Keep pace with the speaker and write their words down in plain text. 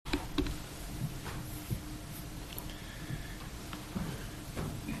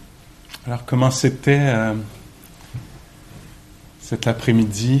Alors, comment c'était cet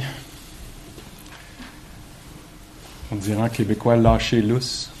après-midi? On dirait en québécois lâcher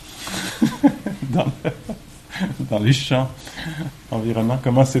lousse dans les champs environnants.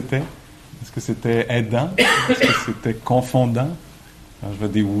 Comment c'était? Est-ce que c'était aidant? Est-ce que c'était confondant? Alors, je vais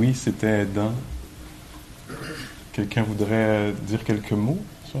dire oui, c'était aidant. Quelqu'un voudrait dire quelques mots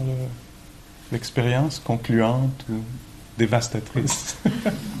sur l'expérience concluante ou dévastatrice?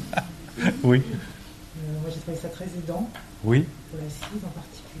 Oui. Moi, j'ai trouvé ça très aidant. Oui. Pour l'assise en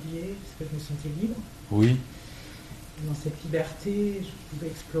particulier, parce que je me sentais libre. Oui. Dans cette liberté, je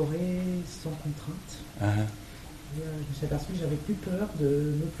pouvais explorer sans contrainte. Ah. Et, je me suis aperçue que j'avais plus peur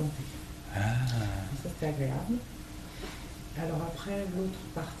de me planter. Ah. Et ça, c'était agréable. Alors après, l'autre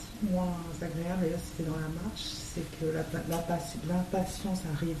partie, moins agréable, d'ailleurs, c'était dans la marche, c'est que l'impatience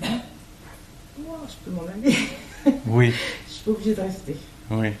arrivant, moi, je peux m'en aller. Oui. Je suis pas obligée de rester.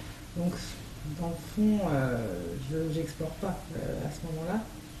 Oui. Donc, dans le fond, je n'explore pas à ce moment-là.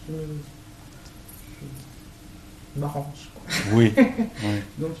 Je m'arrange. Oui. Oui.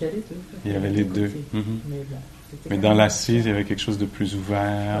 Donc, il y a les deux. Il y avait les deux. Mm-hmm. Mais dans l'assise, il y avait quelque chose de plus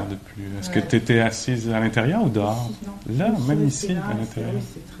ouvert, de plus... Est-ce que tu étais assise à l'intérieur ou dehors? Ici, non. Là, même ici, à l'intérieur. Oui,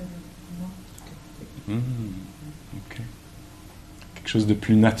 c'est très... Non, OK. Quelque chose de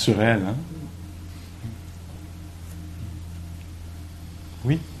plus naturel, hein?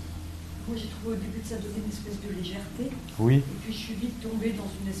 Oui? Moi, j'ai trouvé au début que ça donnait une espèce de légèreté. Oui. Et puis, je suis vite tombée dans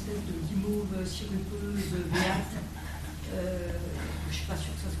une espèce de guimauve sirupeuse, béate. Je ne suis pas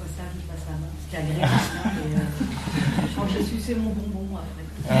sûre que ce soit ça qui passe à main. C'était agréable, hein, mais je crois que j'ai sucé mon bonbon après.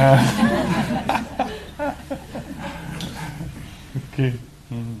 OK.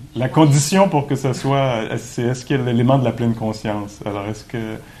 La condition pour que ça soit, c'est est-ce qu'il y a l'élément de la pleine conscience? Alors, est-ce que...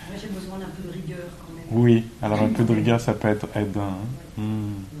 Moi, j'ai besoin d'un peu de rigueur quand même. Oui, alors un peu de rigueur, ça peut être aidant. Hein? Ouais.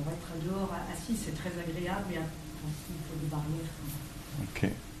 Alors, être dehors assis, c'est très agréable, mais il faut des barrières. OK.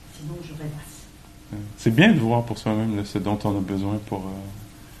 Sinon, je rêvasse. C'est bien de voir pour soi-même là, ce dont on a besoin pour...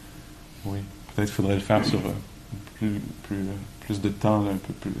 oui, peut-être qu'il faudrait le faire sur plus de temps, là, un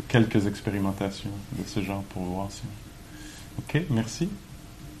peu plus, quelques expérimentations de ce genre pour voir si... OK, merci.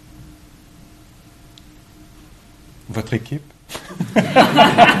 Votre équipe?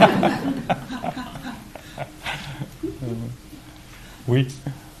 Oui.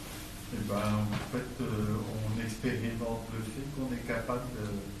 Eh ben, en fait, on expérimente le fait qu'on est capable de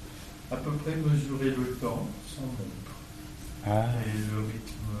à peu près mesurer le temps sans montre. Ah. Et le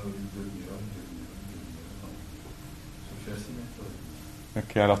rythme, une demi-heure. Ça fait assez naturel.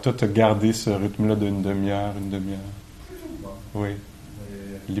 OK, alors toi, tu as gardé ce rythme-là d'une demi-heure, une demi-heure. Oui,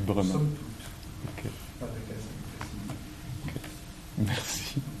 mais librement. Somme toute. OK. Avec assez de OK. facilité.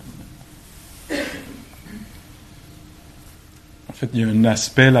 Merci. En fait, il y a un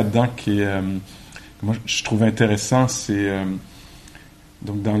aspect là-dedans qui est, que moi, je trouve intéressant, c'est...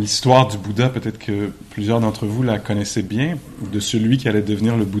 donc, dans l'histoire du Bouddha, peut-être que plusieurs d'entre vous la connaissez bien, de celui qui allait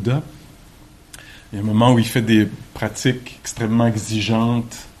devenir le Bouddha. Il y a un moment où il fait des pratiques extrêmement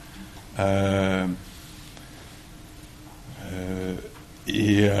exigeantes,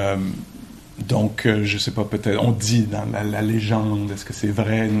 donc, je sais pas, peut-être, on dit dans la légende, est-ce que c'est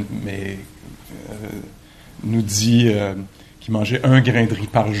vrai, mais nous dit qu'il mangeait 1 grain de riz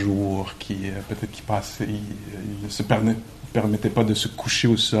par jour, peut-être qu'il passait, il ne se permettait pas de se coucher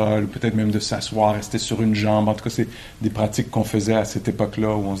au sol, ou peut-être même de s'asseoir, rester sur une jambe. En tout cas, c'est des pratiques qu'on faisait à cette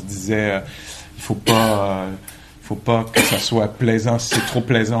époque-là, où on se disait, il faut pas que ça soit plaisant. Si c'est trop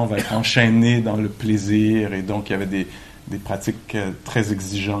plaisant, on va être enchaîné dans le plaisir. Et donc, il y avait des pratiques très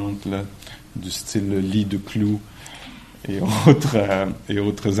exigeantes, là, du style lit de clous et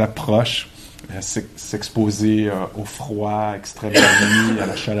autres approches. S'exposer au froid extrême la nuit, à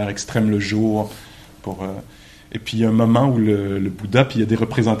la chaleur extrême le jour. Et puis, il y a un moment où le Bouddha, puis il y a des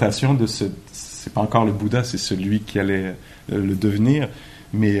représentations de c'est pas encore le Bouddha, c'est celui qui allait le devenir,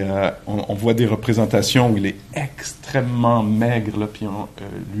 mais on voit des représentations où il est extrêmement maigre, là, puis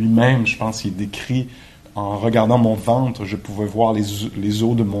lui-même, je pense, il décrit, en regardant mon ventre, je pouvais voir les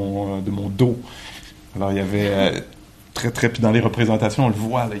os de mon dos. Alors, il y avait puis dans les représentations, on le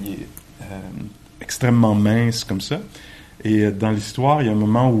voit, là, il est extrêmement mince comme ça. Et dans l'histoire, il y a un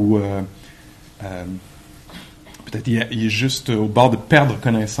moment où peut-être il est juste au bord de perdre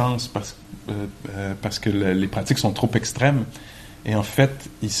connaissance parce que les pratiques sont trop extrêmes. Et en fait,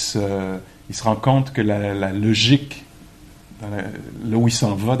 il se rend compte que la logique, là où il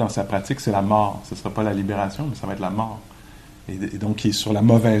s'en va dans sa pratique, c'est la mort. Ce ne sera pas la libération, mais ça va être la mort. Et donc, il est sur la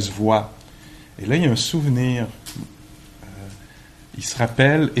mauvaise voie. Et là, il y a un souvenir. Il se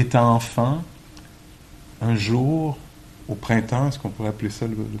rappelle, étant enfant, un jour au printemps, est-ce qu'on pourrait appeler ça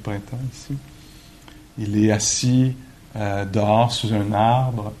le printemps ici? Il est assis dehors sous un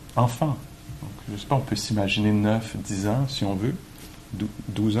arbre, enfant. Donc, je ne sais pas, on peut s'imaginer 9, 10 ans si on veut,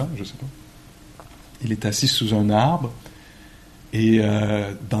 12 ans, je ne sais pas. Il est assis sous un arbre et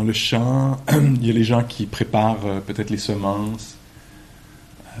dans le champ, il y a les gens qui préparent peut-être les semences.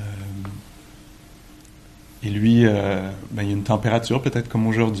 Et lui, il y a une température peut-être comme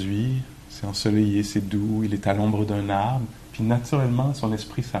aujourd'hui, c'est ensoleillé, c'est doux, il est à l'ombre d'un arbre, puis naturellement, son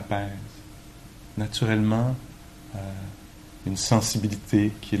esprit s'apaise. Naturellement, une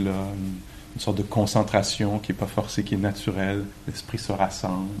sensibilité qui est là, une sorte de concentration qui n'est pas forcée, qui est naturelle. L'esprit se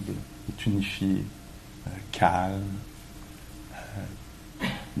rassemble, est unifié, calme.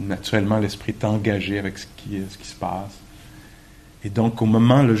 Naturellement, l'esprit est engagé avec ce qui se passe. Et donc, au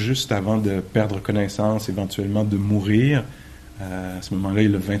moment, là, juste avant de perdre connaissance, éventuellement de mourir, à ce moment-là,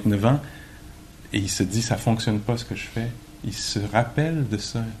 il a 29 ans, et il se dit, ça ne fonctionne pas ce que je fais. Il se rappelle de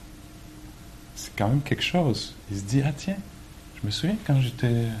ça. C'est quand même quelque chose. Il se dit, ah tiens, je me souviens quand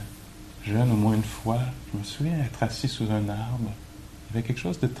j'étais jeune, au moins une fois, je me souviens être assis sous un arbre. Il y avait quelque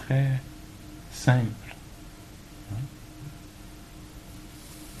chose de très simple. Hein?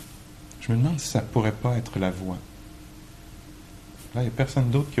 Je me demande si ça ne pourrait pas être la voie. Là, il n'y a personne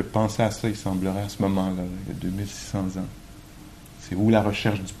d'autre qui a pensé à ça, il semblerait, à ce moment-là, il y a 2600 ans. C'est où la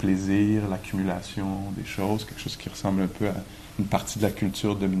recherche du plaisir, l'accumulation des choses, quelque chose qui ressemble un peu à une partie de la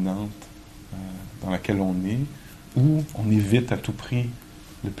culture dominante dans laquelle on est, où on évite à tout prix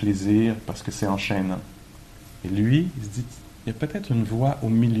le plaisir parce que c'est enchaînant. Et lui, il se dit, il y a peut-être une voie au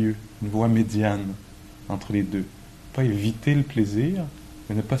milieu, une voie médiane entre les deux. Pas éviter le plaisir,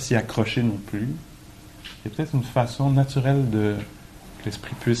 mais ne pas s'y accrocher non plus. Il y a peut-être une façon naturelle que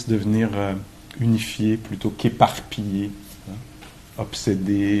l'esprit puisse devenir unifié plutôt qu'éparpillé, hein,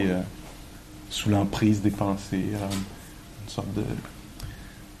 obsédé, sous l'emprise des pensées, une sorte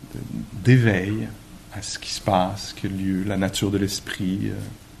d'éveil à ce qui se passe, que lieu, la nature de l'esprit,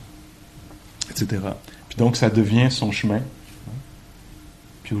 etc. Puis donc, ça devient son chemin. Hein.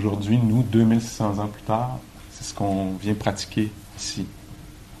 Puis aujourd'hui, nous, 2600 ans plus tard, c'est ce qu'on vient pratiquer ici.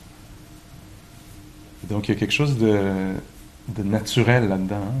 Et donc, il y a quelque chose de naturel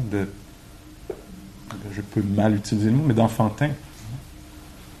là-dedans, hein, je peux mal utiliser le mot, mais d'enfantin.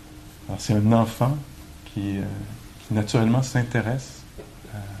 Alors, c'est un enfant qui naturellement s'intéresse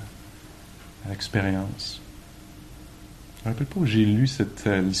à l'expérience. Je ne me rappelle pas où j'ai lu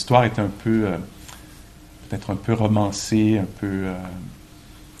l'histoire est un peu, peut-être un peu romancée, un peu...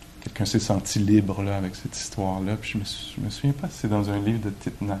 quelqu'un s'est senti libre là, avec cette histoire-là. Puis je me souviens pas si c'est dans un livre de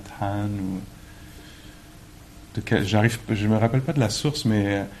Thich Nhat Hanh ou... je me rappelle pas de la source,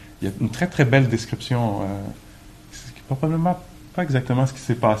 mais il y a une très très belle description. C'est probablement pas exactement ce qui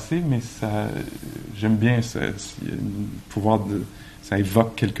s'est passé, mais ça, j'aime bien ça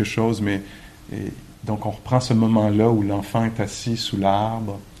évoque quelque chose. Donc on reprend ce moment-là où l'enfant est assis sous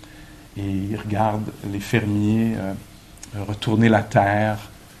l'arbre et il regarde les fermiers retourner la terre,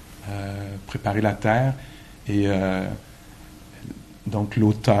 préparer la terre, et donc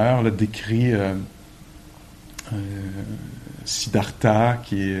l'auteur là, décrit Siddhartha,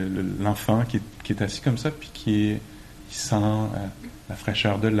 qui est l'enfant qui est assis comme ça, puis qui sent la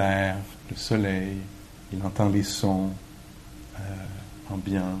fraîcheur de l'air, le soleil, il entend les sons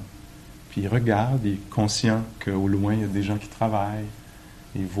ambiants, puis il regarde, il est conscient qu'au loin il y a des gens qui travaillent,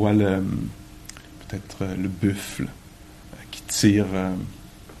 et il voit peut-être le buffle qui tire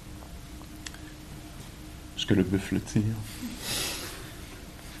jusque le buffle tire.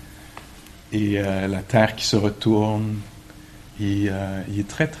 Et la terre qui se retourne, et il est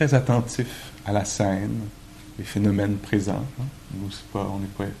très très attentif à la scène, les phénomènes présents. Hein. Nous, c'est pas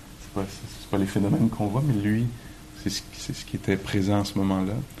les phénomènes qu'on voit, mais lui, c'est ce qui était présent à ce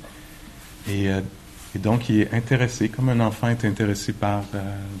moment-là. Et donc, il est intéressé, comme un enfant est intéressé par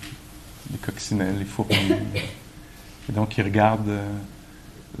les coccinelles, les fourmis. Et donc, il regarde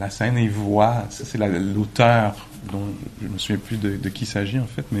la scène et il voit, ça c'est l'auteur dont je ne me souviens plus de qui il s'agit en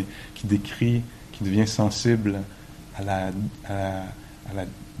fait, mais qui décrit, qui devient sensible à la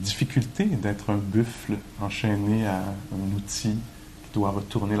difficulté d'être un buffle enchaîné à un outil qui doit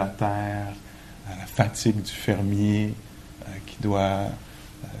retourner la terre, à la fatigue du fermier qui doit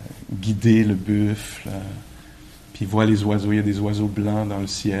guider le buffle, puis il voit les oiseaux, il y a des oiseaux blancs dans le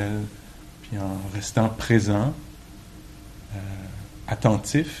ciel, puis en restant présent,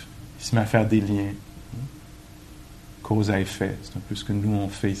 attentif, il se met à faire des liens. Cause à effet, c'est un peu ce que nous on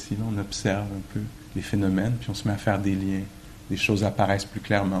fait ici. Là. On observe un peu les phénomènes, puis on se met à faire des liens. Les choses apparaissent plus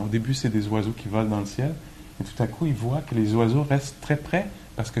clairement. Au début, c'est des oiseaux qui volent dans le ciel, et tout à coup, il voit que les oiseaux restent très près,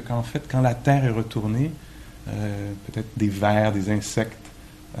 parce que quand la Terre est retournée, peut-être des vers, des insectes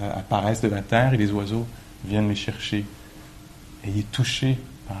apparaissent de la terre et les oiseaux viennent les chercher. Et il est touché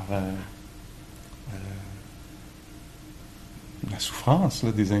par la souffrance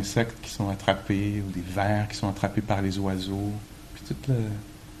là, des insectes qui sont attrapés ou des vers qui sont attrapés par les oiseaux. Puis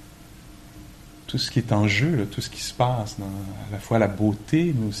tout ce qui est en jeu, là, tout ce qui se passe, dans à la fois la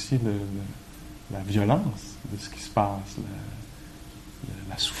beauté, mais aussi la violence de ce qui se passe,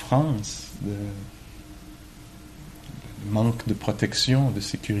 la souffrance, le manque de protection, de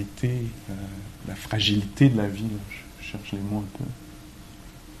sécurité, la fragilité de la vie. Là. Je cherche les mots un peu.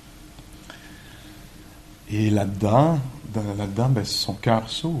 Et là-dedans, son cœur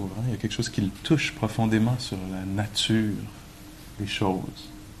s'ouvre. Hein. Il y a quelque chose qui le touche profondément sur la nature des choses.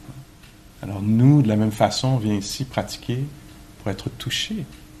 Alors nous, de la même façon, on vient ici pratiquer pour être touchés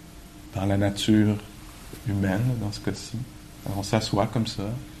par la nature humaine, dans ce cas-ci. Alors on s'assoit comme ça,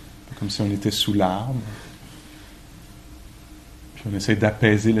 comme si on était sous l'arbre. Puis on essaie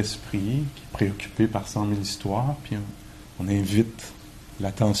d'apaiser l'esprit, qui est préoccupé par 100 000 histoires, puis on invite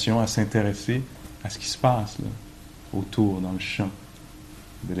l'attention à s'intéresser à ce qui se passe là, autour, dans le champ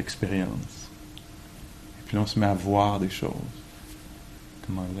de l'expérience. Et puis là, on se met à voir des choses.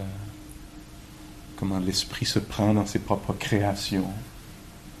 Comment l'esprit se prend dans ses propres créations.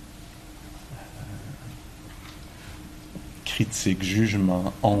 Critique,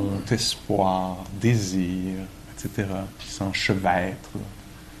 jugement, honte, espoir, désir, etc. Puis s'enchevêtre.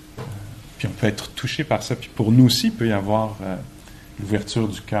 Puis on peut être touché par ça. Puis pour nous aussi, il peut y avoir l'ouverture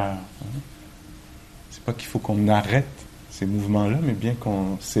du cœur. Hein. C'est pas qu'il faut qu'on arrête ces mouvements-là, mais bien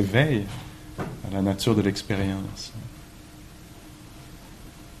qu'on s'éveille à la nature de l'expérience.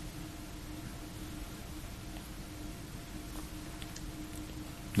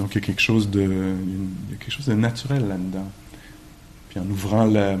 Donc il y a quelque chose de naturel là-dedans. Puis en ouvrant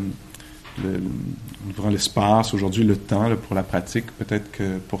l'espace, aujourd'hui le temps là, pour la pratique, peut-être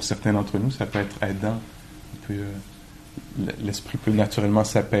que pour certains d'entre nous, ça peut être aidant. L'esprit peut naturellement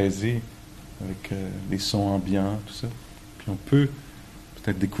s'apaiser avec les sons ambiants, tout ça. Puis on peut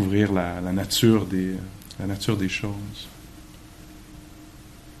peut-être découvrir la nature des choses.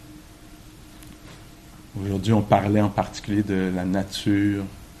 Aujourd'hui, on parlait en particulier de la nature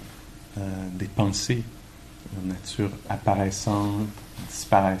des pensées, leur nature apparaissante,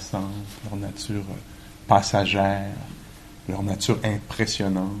 disparaissante, leur nature passagère, leur nature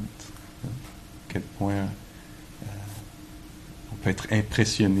impressionnante. À quel point on peut être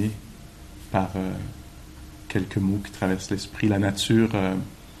impressionné par quelques mots qui traversent l'esprit. La nature,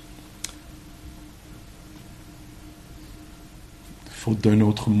 faute d'un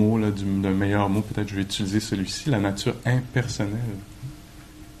autre mot, là, d'un meilleur mot, peut-être je vais utiliser celui-ci, la nature impersonnelle.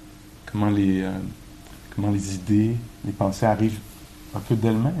 Comment les idées, les pensées arrivent un peu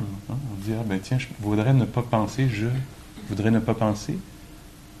d'elles-mêmes. Hein? On dit, tiens, je voudrais ne pas penser, je voudrais ne pas penser,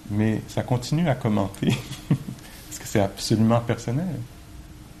 mais ça continue à commenter. Parce que c'est absolument personnel.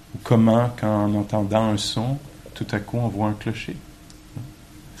 Ou comment, en entendant un son, tout à coup on voit un clocher.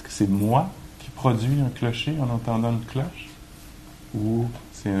 Est-ce que c'est moi qui produis un clocher en entendant une cloche? Ou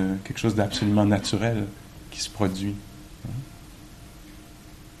c'est quelque chose d'absolument naturel qui se produit?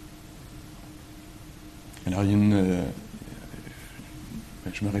 Alors il y a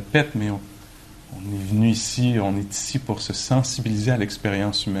je me répète, mais on est venu ici, on est ici pour se sensibiliser à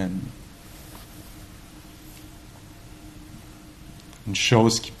l'expérience humaine. Une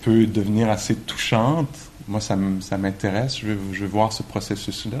chose qui peut devenir assez touchante, moi ça m'intéresse, je veux voir ce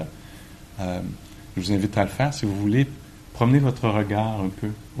processus-là. Je vous invite à le faire si vous voulez. Promenez votre regard un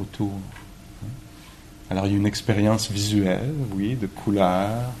peu autour. Alors il y a une expérience visuelle, oui, de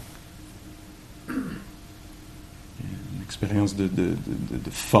couleurs, une expérience de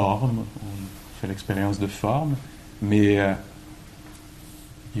forme, on fait l'expérience de forme, mais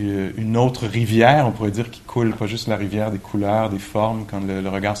il y a une autre rivière, on pourrait dire, qui coule, pas juste la rivière des couleurs, des formes, quand le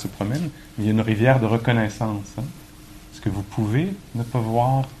regard se promène, mais il y a une rivière de reconnaissance. Hein? Parce que vous pouvez ne pas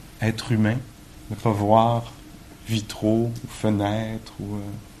voir être humain, ne pas voir vitraux ou fenêtres.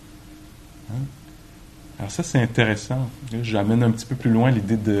 Hein? Alors ça, c'est intéressant. J'amène un petit peu plus loin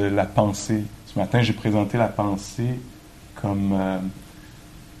l'idée de la pensée. Ce matin, j'ai présenté la pensée comme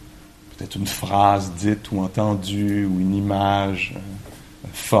peut-être une phrase dite ou entendue ou une image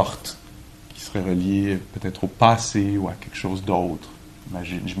forte qui serait reliée peut-être au passé ou à quelque chose d'autre.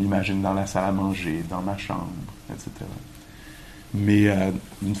 Je m'imagine dans la salle à manger, dans ma chambre, etc. Mais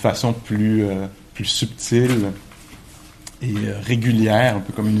d'une façon plus subtile et régulière, un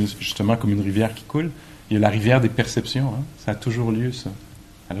peu justement comme une rivière qui coule, il y a la rivière des perceptions. Hein? Ça a toujours lieu, ça.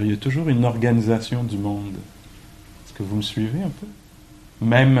 Alors, il y a toujours une organisation du monde. Est-ce que vous me suivez un peu?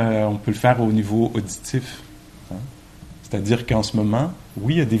 Même, on peut le faire au niveau auditif. Hein? C'est-à-dire qu'en ce moment,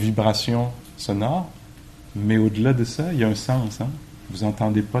 oui, il y a des vibrations sonores, mais au-delà de ça, il y a un sens. Hein? Vous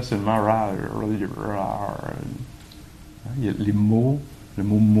n'entendez pas seulement il y a les mots, le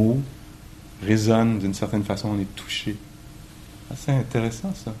mot mot résonne d'une certaine façon, on est touché. Ah, c'est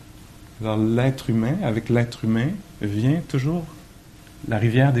intéressant ça. Alors l'être humain, avec l'être humain, vient toujours la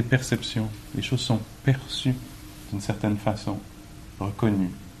rivière des perceptions. Les choses sont perçues d'une certaine façon,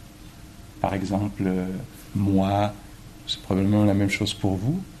 reconnues. Par exemple, moi, c'est probablement la même chose pour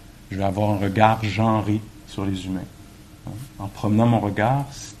vous, je vais avoir un regard genré sur les humains. En promenant mon regard,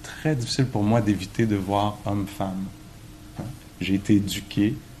 c'est très difficile pour moi d'éviter de voir homme-femme. J'ai été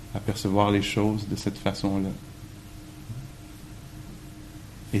éduqué à percevoir les choses de cette façon-là.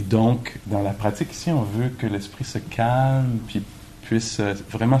 Et donc, dans la pratique ici, on veut que l'esprit se calme, puis puisse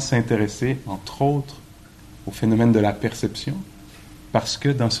vraiment s'intéresser, entre autres, au phénomène de la perception, parce que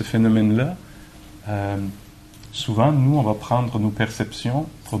dans ce phénomène-là, souvent, nous, on va prendre nos perceptions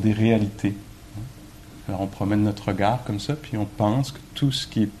pour des réalités. Alors, on promène notre regard comme ça, puis on pense que tout ce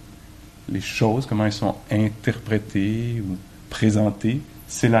qui est les choses, comment elles sont interprétées ou présentées,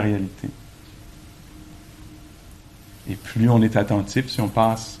 c'est la réalité. Et plus on est attentif, si on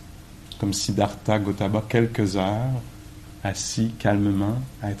passe, comme Siddhartha Gautama, quelques heures, assis calmement,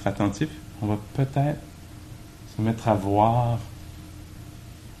 à être attentif, on va peut-être se mettre à voir,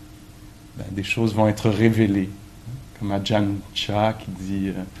 des choses vont être révélées. Comme Ajahn Chah qui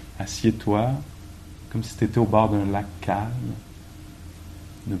dit « Assieds-toi, comme si tu étais au bord d'un lac calme,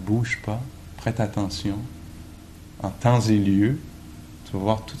 ne bouge pas, prête attention. En temps et lieu, tu vas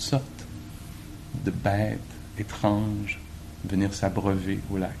voir toutes sortes de bêtes étranges venir s'abreuver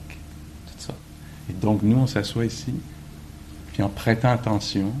au lac. Toutes sortes. Et donc, nous, on s'assoit ici, puis en prêtant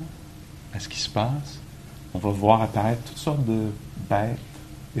attention à ce qui se passe, on va voir apparaître toutes sortes de bêtes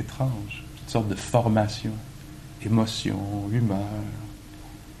étranges, toutes sortes de formations, émotions, humeurs,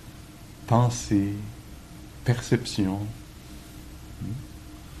 pensées, perceptions.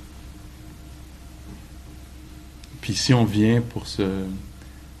 Puis si on vient pour se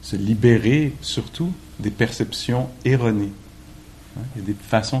libérer, surtout, des perceptions erronées. Il y a des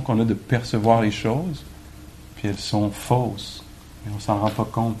façons qu'on a de percevoir les choses, puis elles sont fausses. Et on ne s'en rend pas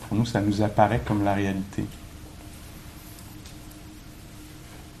compte. Pour nous, ça nous apparaît comme la réalité.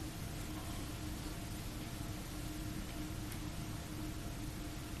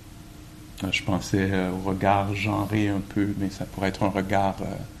 Je pensais au regard genré un peu, mais ça pourrait être un regard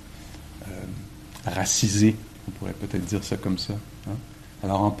racisé. On pourrait peut-être dire ça comme ça. Hein?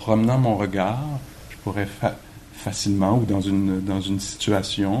 Alors, en promenant mon regard, je pourrais facilement, ou dans une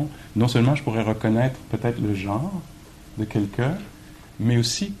situation, non seulement je pourrais reconnaître peut-être le genre de quelqu'un, mais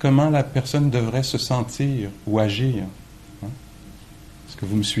aussi comment la personne devrait se sentir ou agir. Hein? Est-ce que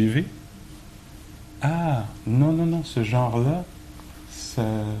vous me suivez? Ah, non, ce genre-là, ça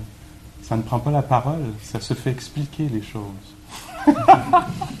ne prend pas la parole, ça se fait expliquer les choses.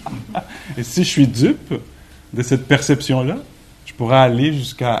 Et si je suis dupe de cette perception-là, je pourrais aller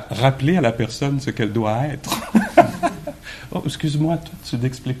jusqu'à rappeler à la personne ce qu'elle doit être. Oh, excuse-moi, toi, tu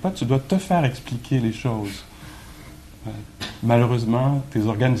n'expliques pas, tu dois te faire expliquer les choses. Malheureusement, tes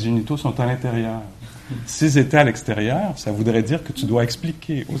organes génitaux sont à l'intérieur. S'ils étaient à l'extérieur, ça voudrait dire que tu dois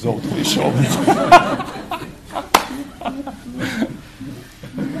expliquer aux autres les choses.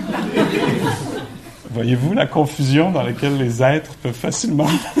 Voyez-vous la confusion dans laquelle les êtres peuvent facilement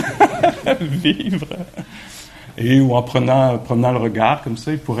vivre? Et ou en prenant le regard, comme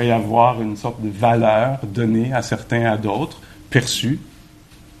ça, il pourrait y avoir une sorte de valeur donnée à certains et à d'autres, perçue,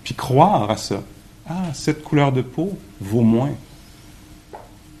 puis croire à ça. Ah, cette couleur de peau vaut moins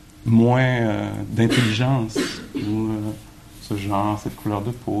d'intelligence, ou ce genre, cette couleur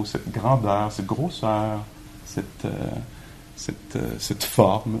de peau, cette grandeur, cette grosseur, cette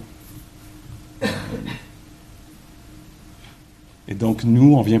forme. Et donc,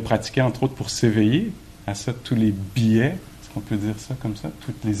 nous, on vient pratiquer, entre autres, pour s'éveiller à ça, tous les biais, est-ce qu'on peut dire ça comme ça,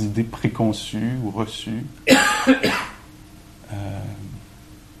 toutes les idées préconçues ou reçues.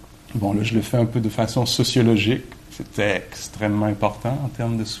 Bon, là, je le fais un peu de façon sociologique. C'était extrêmement important en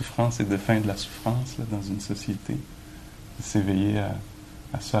termes de souffrance et de fin de la souffrance là, dans une société, de s'éveiller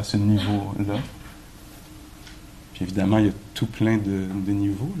à ça, à ce niveau-là. Puis évidemment, il y a tout plein de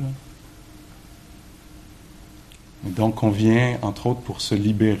niveaux, là. Et donc, on vient, entre autres, pour se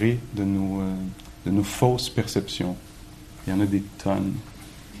libérer de nos fausses perceptions. Il y en a des tonnes.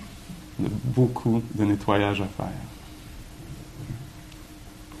 Il y a beaucoup de nettoyage à faire.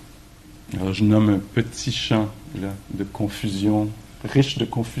 Alors, je nomme un petit champ là, de confusion, riche de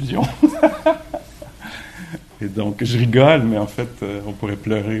confusion. Et donc, je rigole, mais en fait, on pourrait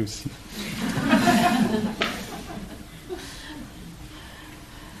pleurer aussi.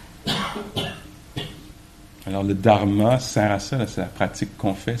 Alors le dharma sert à ça, là, c'est la pratique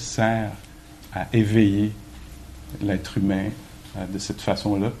qu'on fait, sert à éveiller l'être humain de cette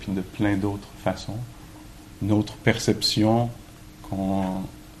façon-là, puis de plein d'autres façons. Une autre perception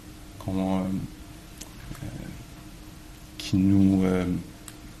qui nous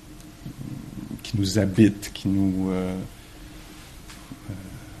habite,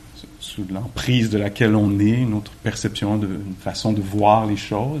 sous l'emprise de laquelle on est, une autre perception, une façon de voir les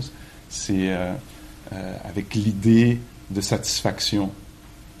choses, c'est avec l'idée de satisfaction,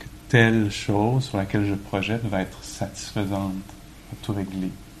 que telle chose sur laquelle je projette va être satisfaisante, va tout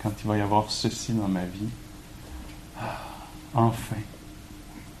régler. Quand il va y avoir ceci dans ma vie, enfin,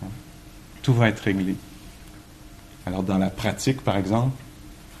 tout va être réglé. Alors dans la pratique, par exemple,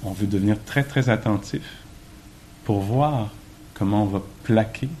 on veut devenir très très attentif pour voir comment on va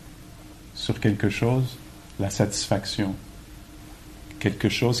plaquer sur quelque chose la satisfaction. Quelque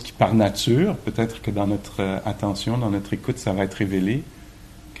chose qui par nature, peut-être que dans notre attention, dans notre écoute, ça va être révélé,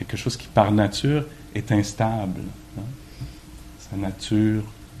 quelque chose qui par nature est instable. Sa nature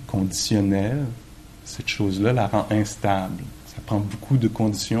conditionnelle, cette chose-là la rend instable. Ça prend beaucoup de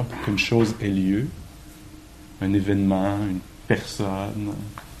conditions pour qu'une chose ait lieu. Un événement, une personne,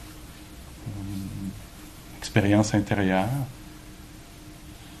 une expérience intérieure.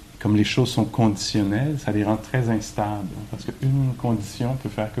 Comme les choses sont conditionnelles, ça les rend très instables. Parce qu'une condition peut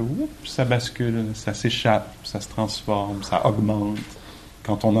faire que ça bascule, ça s'échappe, ça se transforme, ça augmente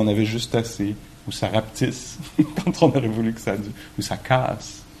quand on en avait juste assez, ou ça rapetisse quand on aurait voulu que ça dure, ou ça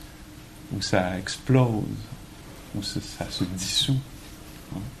casse, ou ça explose, ou ça se dissout.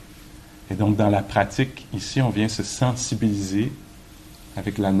 Et donc, dans la pratique, ici, on vient se sensibiliser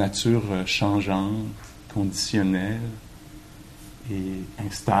avec la nature changeante, conditionnelle, et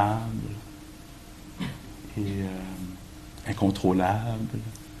instable, et incontrôlable,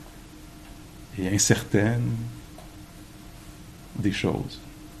 et incertaine des choses.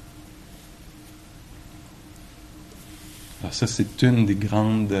 Alors ça, c'est une des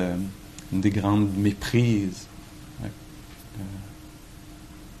grandes méprises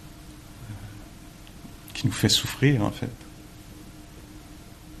qui nous fait souffrir, en fait.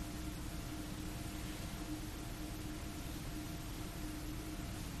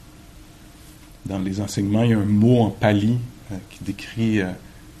 Dans les enseignements, il y a un mot en pali qui décrit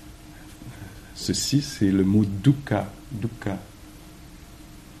ceci, c'est le mot dukkha. Dukkha.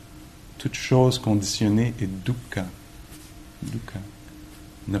 Toute chose conditionnée est dukkha. Dukkha.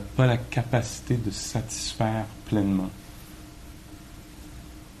 N'a pas la capacité de satisfaire pleinement.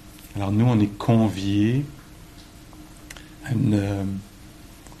 Alors nous, on est conviés à une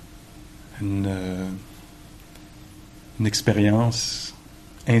expérience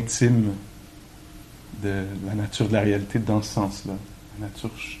intime de la nature de la réalité dans ce sens-là. La nature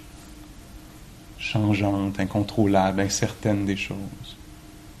changeante, incontrôlable, incertaine des choses.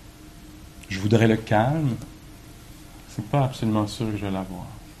 Je voudrais le calme, c'est pas absolument sûr que je vais l'avoir.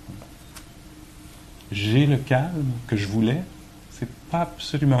 J'ai le calme que je voulais, c'est pas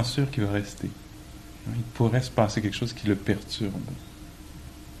absolument sûr qu'il va rester. Il pourrait se passer quelque chose qui le perturbe.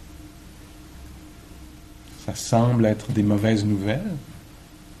 Ça semble être des mauvaises nouvelles,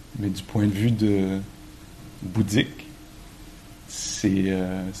 mais du point de vue bouddhique, c'est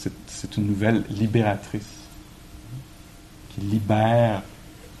une nouvelle libératrice qui libère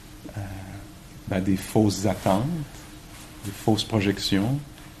des fausses attentes, des fausses projections,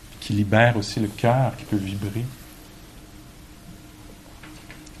 qui libère aussi le cœur qui peut vibrer,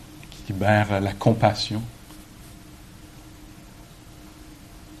 qui libère la compassion.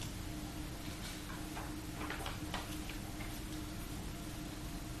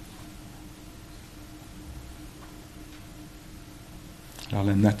 Alors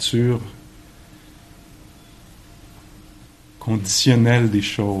la nature conditionnelle des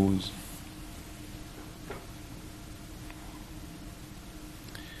choses.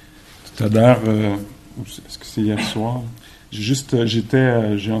 Tout à l'heure, est-ce que c'est hier soir?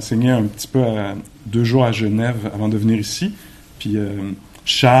 J'ai enseigné un petit peu 2 jours à Genève avant de venir ici. Puis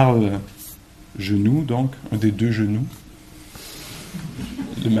Charles Genoux, donc, un des 2 Genoux,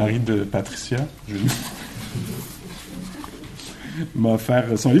 le mari de Patricia Genoux, m'a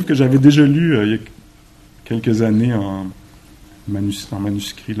offert son livre que j'avais déjà lu il y a quelques années en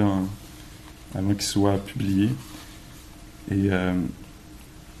manuscrit, là, avant qu'il soit publié. Et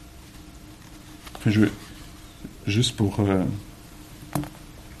juste pour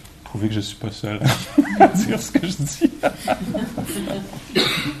prouver que je ne suis pas seul à dire ce que je dis.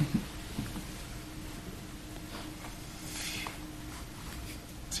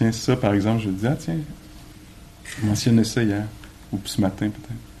 Tiens, ça, par exemple, je disais, tiens, je mentionnais ça hier. Ou ce matin,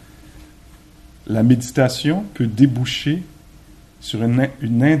 peut-être. la méditation peut déboucher sur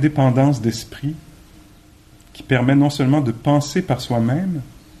une indépendance d'esprit qui permet non seulement de penser par soi-même.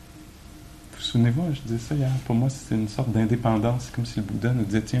 Vous vous souvenez-vous, je disais ça hier, pour moi c'est une sorte d'indépendance, c'est comme si le Bouddha nous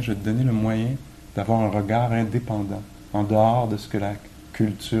disait, tiens, je vais te donner le moyen d'avoir un regard indépendant, en dehors de ce que la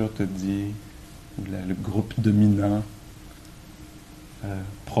culture te dit, ou le groupe dominant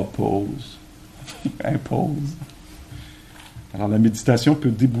propose, impose. Alors la méditation peut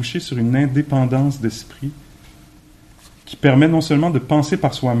déboucher sur une indépendance d'esprit qui permet non seulement de penser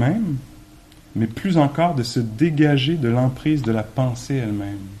par soi-même, mais plus encore de se dégager de l'emprise de la pensée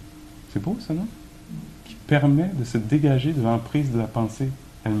elle-même. C'est beau ça, non? Qui permet de se dégager de l'emprise de la pensée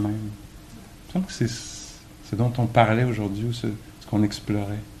elle-même. Je pense que c'est ce dont on parlait aujourd'hui, ou ce qu'on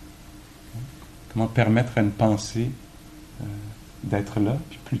explorait. Comment permettre à une pensée d'être là,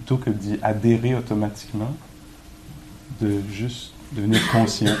 puis plutôt que d'y adhérer automatiquement, de juste devenir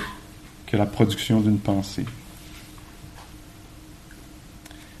conscient que la production d'une pensée.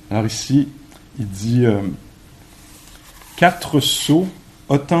 Alors ici, il dit 4 sauts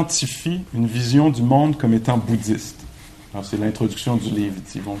authentifient une vision du monde comme étant bouddhiste. Alors c'est l'introduction du livre. Il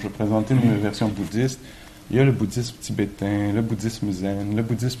dit, bon, je vais présenter une version bouddhiste. Il y a le bouddhisme tibétain, le bouddhisme zen, le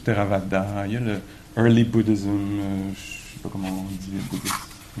bouddhisme Theravada, il y a le early Buddhism, je ne sais pas comment on dit, le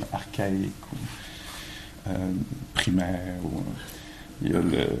bouddhisme archaïque ou primaire. Il y a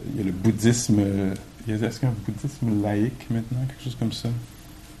le bouddhisme, est-ce qu'il y a un bouddhisme laïque maintenant, quelque chose comme ça?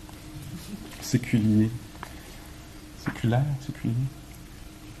 Séculier. Séculaire? Séculier?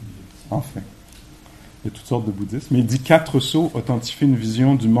 Enfin. Il y a toutes sortes de bouddhismes. Mais il dit 4 sauts authentifient une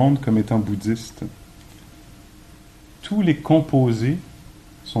vision du monde comme étant bouddhiste. Tous les composés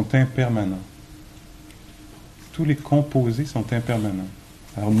sont impermanents. Tous les composés sont impermanents.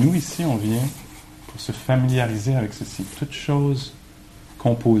 Alors nous, ici, on vient pour se familiariser avec ceci. Toute chose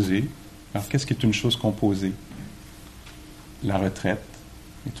composée. Alors, qu'est-ce qui est une chose composée? La retraite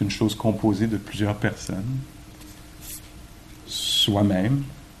est une chose composée de plusieurs personnes. Soi-même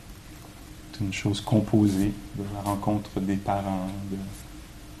est une chose composée de la rencontre des parents,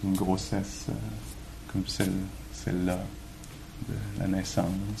 d'une grossesse comme celle-là, de la naissance,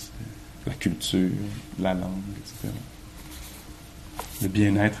 de la culture, de la langue, etc. Le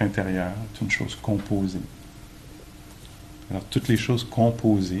bien-être intérieur est une chose composée. Alors, toutes les choses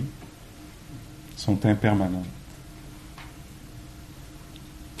composées sont impermanentes.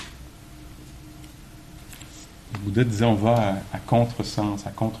 Le Bouddha disait on va à contresens, à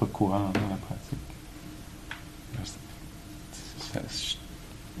contre-courant dans la pratique.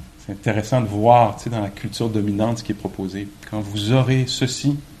 C'est intéressant de voir, tu sais, dans la culture dominante ce qui est proposé. Quand vous aurez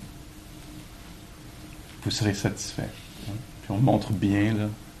ceci, vous serez satisfait. Hein? Puis on montre bien là,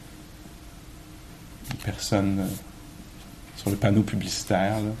 les personnes sur le panneau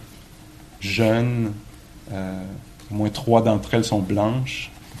publicitaire, là, jeunes, au moins 3 d'entre elles sont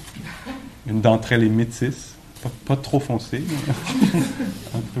blanches, une d'entre elles est métisse, pas trop foncée,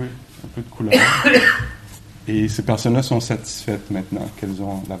 un peu de couleur. Et ces personnes-là sont satisfaites maintenant qu'elles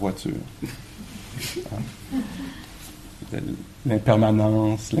ont la voiture. Hein?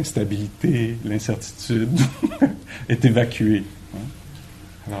 L'impermanence, l'instabilité, l'incertitude est évacuée. Hein?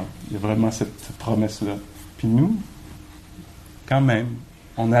 Alors, il y a vraiment cette promesse-là. Puis nous, quand même,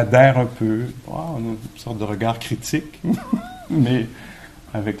 on adhère un peu, on a une sorte de regard critique, mais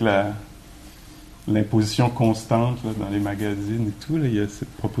avec l'imposition constante là, dans les magazines et tout, là, il y a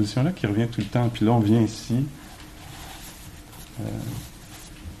cette proposition-là qui revient tout le temps. Puis là, on vient ici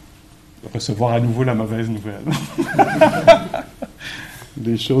recevoir à nouveau la mauvaise nouvelle.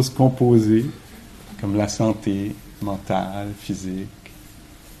 Des choses composées, comme la santé mentale, physique,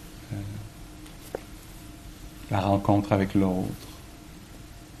 la rencontre avec l'autre,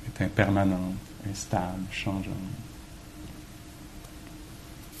 est impermanente, instable, changeante.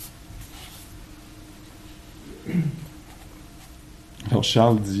 Alors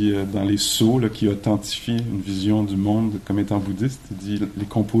Charles dit dans les sceaux là, qui authentifient une vision du monde comme étant bouddhiste, il dit les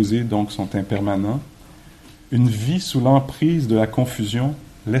composés donc sont impermanents. Une vie sous l'emprise de la confusion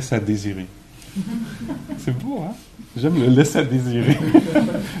laisse à désirer. C'est beau, hein? J'aime le laisse à désirer.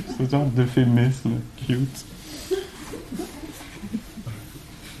 Ce genre d'euphémisme cute.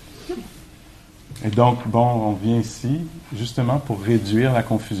 Et donc, bon, on vient ici justement pour réduire la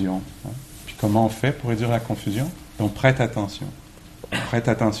confusion. Hein? Puis comment on fait pour réduire la confusion? On prête attention. On prête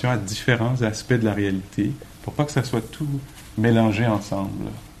attention à différents aspects de la réalité pour pas que ça soit tout mélangé ensemble.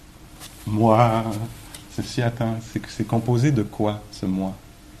 Moi, ceci, attends, c'est composé de quoi, ce moi?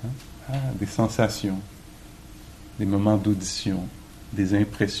 Hein? Des sensations, des moments d'audition, des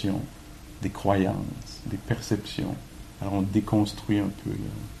impressions, des croyances, des perceptions. Alors on déconstruit un peu là,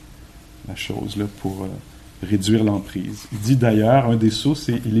 la chose là, pour réduire l'emprise. Il dit d'ailleurs, un des sceaux,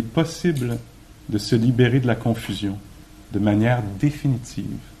 c'est « Il est possible de se libérer de la confusion de manière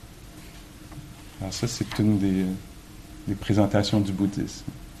définitive. » Alors ça, c'est une des présentations du bouddhisme.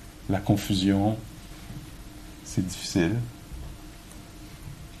 La confusion, c'est difficile.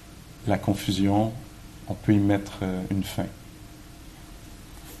 La confusion, on peut y mettre une fin.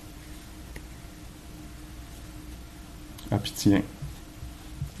 Ah, puis tiens.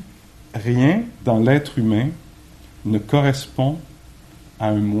 Rien dans l'être humain ne correspond à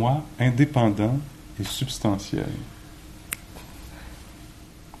un moi indépendant et substantiel.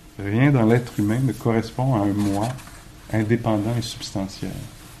 Rien dans l'être humain ne correspond à un moi indépendant et substantiel.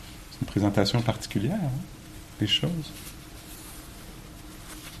 C'est une présentation particulière, des choses.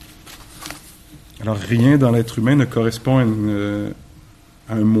 Alors, rien dans l'être humain ne correspond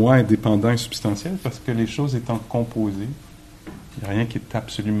à un moi indépendant et substantiel parce que les choses étant composées, il n'y a rien qui est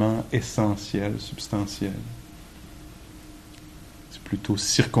absolument essentiel, substantiel. C'est plutôt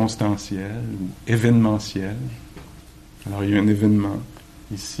circonstanciel ou événementiel. Alors, il y a un événement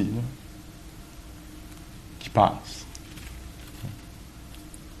ici, là, qui passe.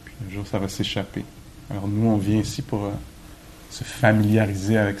 Puis un jour, ça va s'échapper. Alors, nous, on vient ici pour se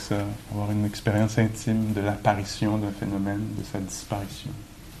familiariser avec ça, avoir une expérience intime de l'apparition d'un phénomène, de sa disparition.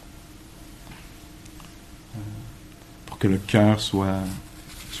 Pour que le cœur soit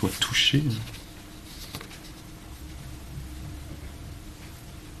touché.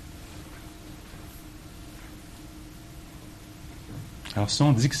 Alors ça,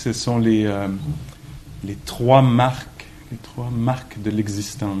 on dit que ce sont les trois marques de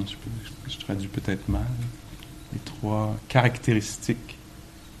l'existence. Je traduis peut-être mal. Les trois caractéristiques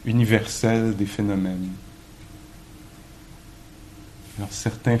universelles des phénomènes. Alors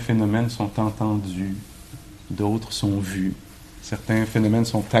certains phénomènes sont entendus, d'autres sont vus. Certains phénomènes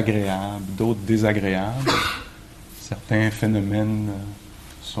sont agréables, d'autres désagréables. Certains phénomènes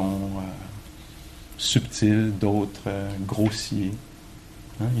sont subtils, d'autres grossiers.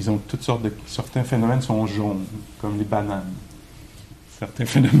 Ils ont toutes sortes de... Certains phénomènes sont jaunes, comme les bananes. Certains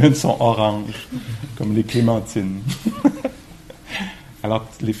phénomènes sont oranges, comme les clémentines. Alors,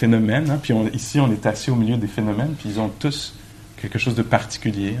 les phénomènes, puis ici, on est assis au milieu des phénomènes, puis ils ont tous quelque chose de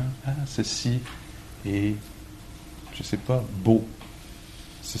particulier. Ah, ceci est, je sais pas, beau.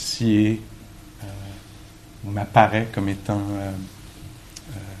 Ceci est, m'apparaît comme étant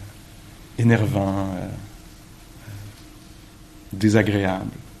énervant, désagréable.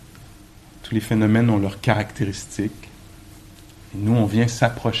 Tous les phénomènes ont leurs caractéristiques. Et nous, on vient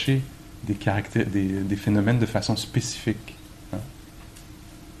s'approcher des phénomènes de façon spécifique.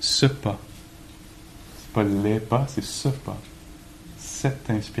 Ce pas. C'est pas les pas, c'est ce pas. Cette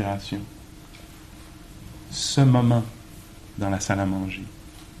inspiration. Ce moment dans la salle à manger.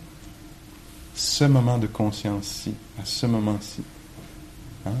 Ce moment de conscience-ci, à ce moment-ci.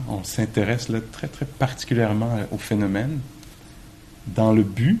 On s'intéresse là très, très particulièrement au phénomène dans le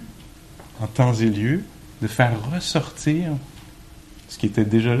but, en temps et lieu, de faire ressortir ce qui était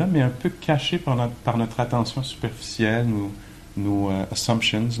déjà là, mais un peu caché par notre attention superficielle, nos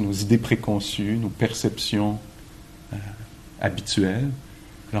assumptions, nos idées préconçues, nos perceptions habituelles.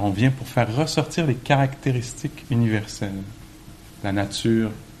 Alors on vient pour faire ressortir les caractéristiques universelles, la nature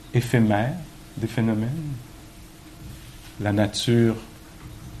éphémère des phénomènes, la nature,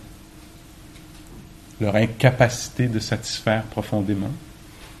 leur incapacité de satisfaire profondément,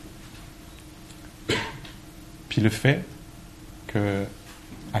 puis le fait que,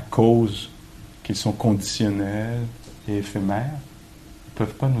 à cause qu'ils sont conditionnels et éphémères, ils ne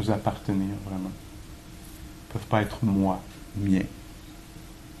peuvent pas nous appartenir vraiment. Ils ne peuvent pas être moi, mien.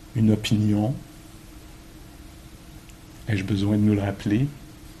 Une opinion, ai-je besoin de nous le rappeler?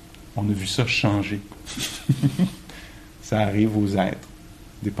 On a vu ça changer. Ça arrive aux êtres.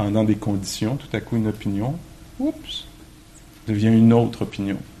 Dépendant des conditions, tout à coup une opinion, oups, devient une autre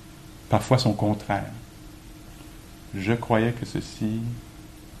opinion. Parfois son contraire. Je croyais que ceci,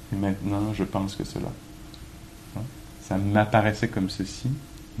 et maintenant je pense que cela. Ça m'apparaissait comme ceci,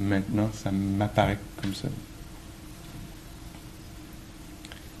 maintenant ça m'apparaît comme cela.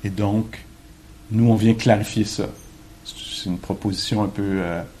 Et donc, nous on vient clarifier ça. C'est une proposition un peu,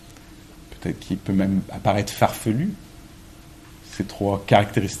 peut-être qui peut même apparaître farfelue, ces trois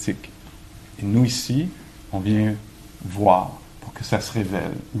caractéristiques. Et nous ici, on vient voir pour que ça se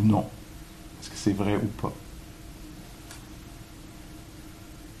révèle ou non. Est-ce que c'est vrai ou pas?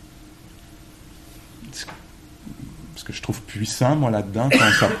 Ce que je trouve puissant, moi, là-dedans, quand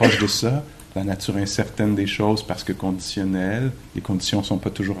on s'approche de ça, la nature incertaine des choses parce que conditionnelle, les conditions ne sont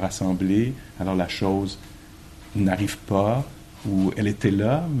pas toujours rassemblées, alors la chose n'arrive pas, où elle était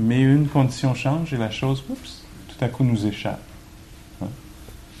là, mais une condition change et la chose, oups, tout à coup nous échappe.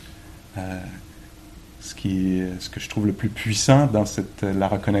 Ce que je trouve le plus puissant dans la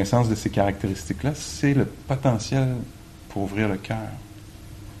reconnaissance de ces caractéristiques-là, c'est le potentiel pour ouvrir le cœur.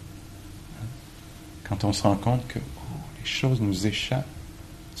 Quand on se rend compte que les choses nous échappent,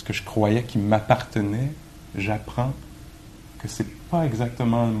 ce que je croyais qui m'appartenait, j'apprends que c'est pas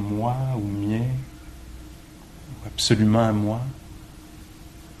exactement moi ou mien, ou absolument à moi.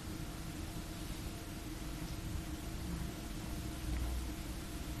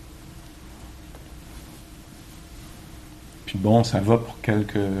 Puis bon, ça va pour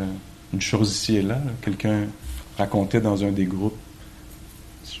une chose ici et là. Quelqu'un racontait dans un des groupes,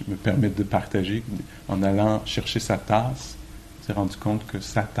 si je me permets de partager, en allant chercher sa tasse, il s'est rendu compte que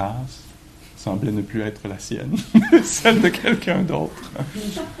sa tasse semblait ne plus être la sienne, celle de quelqu'un d'autre.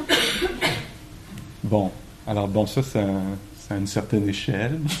 Bon, alors bon, ça a une certaine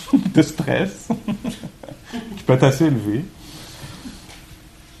échelle de stress qui peut être assez élevée.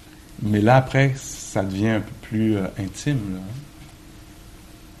 Mais là, après, ça devient un peu plus intime. Là.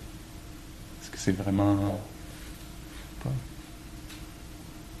 Est-ce que c'est vraiment...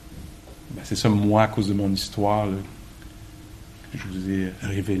 Ben, c'est ça, moi, à cause de mon histoire, là, que je vous ai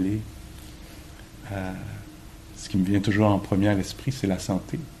révélé. Ce qui me vient toujours en premier à l'esprit, c'est la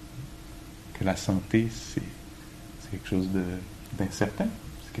santé. Que la santé, c'est quelque chose d'incertain,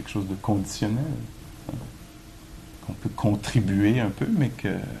 c'est quelque chose de conditionnel, hein, qu'on peut contribuer un peu, mais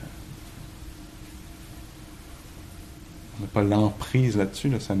que on n'a pas l'emprise là-dessus,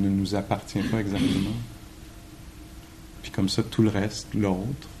 là, ça ne nous appartient pas exactement. Puis comme ça, tout le reste,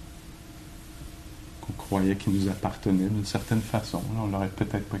 l'autre, qu'on croyait qu'il nous appartenait d'une certaine façon. Là, on l'aurait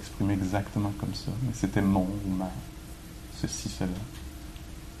peut-être pas exprimé exactement comme ça, mais c'était mon ou ma, ceci, cela.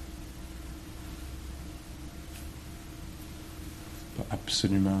 C'est pas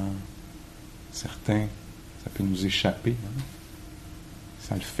absolument certain, ça peut nous échapper. Hein?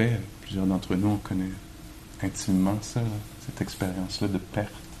 Ça le fait, plusieurs d'entre nous, on connaît intimement ça, là, cette expérience-là de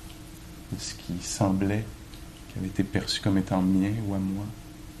perte, de ce qui semblait, qui avait été perçu comme étant mien ou à moi.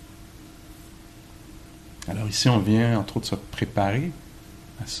 Alors ici, on vient, entre autres, se préparer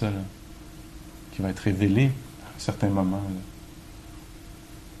à ça, là, qui va être révélé à un certain moment.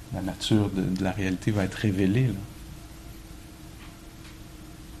 Là. La nature de la réalité va être révélée. Là.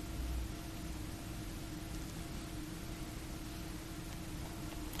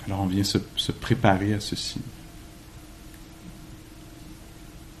 Alors on vient se préparer à ceci.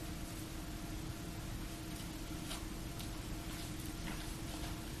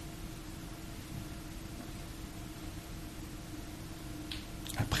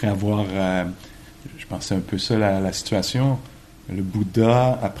 Après avoir, je pensais un peu ça la situation, le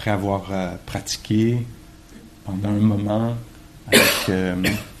Bouddha, après avoir pratiqué pendant un moment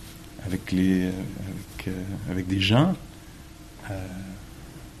avec des gens,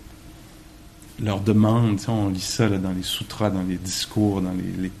 leur demande, on lit ça là, dans les sutras, dans les discours, dans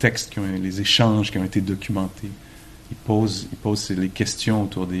les textes, les échanges qui ont été documentés. Il pose les questions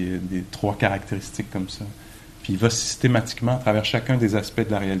autour des 3 caractéristiques comme ça. Puis il va systématiquement à travers chacun des aspects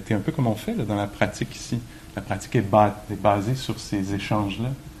de la réalité, un peu comme on fait là, dans la pratique ici. La pratique est basée sur ces échanges-là.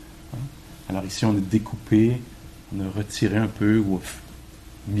 Hein? Alors ici, on a découpé, on a retiré un peu ou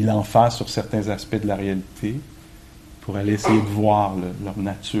mis l'emphase sur certains aspects de la réalité pour aller essayer de voir leur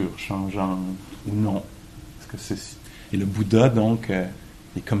nature changeante ou non. Est-ce que ceci... Et le Bouddha, donc,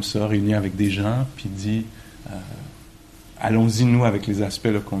 est comme ça, réuni avec des gens, puis dit allons-y, nous, avec les aspects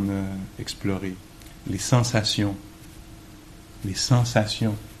là, qu'on a explorés. Les sensations. Les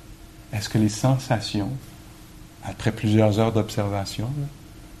sensations. Est-ce que les sensations, après plusieurs heures d'observation, là,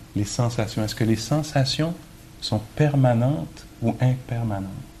 les sensations, est-ce que les sensations sont permanentes ou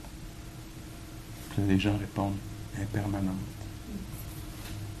impermanentes? Puis les gens répondent impermanentes.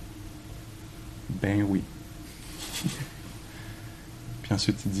 Ben oui. Puis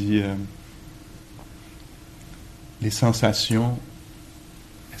ensuite il dit les sensations,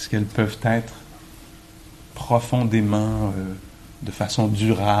 est-ce qu'elles peuvent être profondément, de façon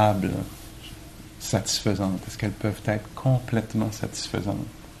durable, satisfaisantes? Est-ce qu'elles peuvent être complètement satisfaisantes,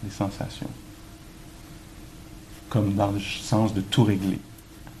 les sensations? Comme dans le sens de tout régler.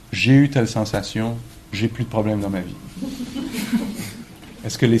 J'ai eu telle sensation, j'ai plus de problème dans ma vie.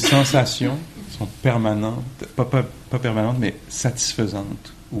 Est-ce que les sensations sont permanentes, pas permanentes, mais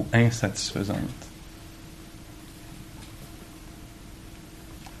satisfaisantes ou insatisfaisantes?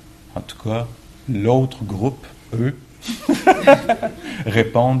 En tout cas, l'autre groupe, eux,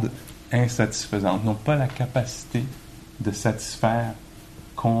 répondent insatisfaisantes, n'ont pas la capacité de satisfaire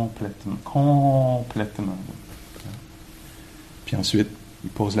complètement. Puis ensuite, il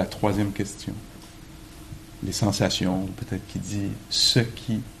pose la troisième question. Les sensations, peut-être qu'il dit ce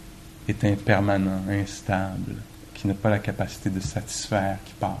qui est impermanent, instable, qui n'a pas la capacité de satisfaire,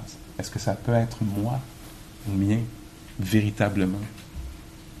 qui passe. Est-ce que ça peut être moi, ou mien, véritablement?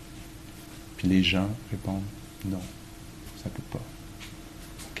 Puis les gens répondent non, ça ne peut pas.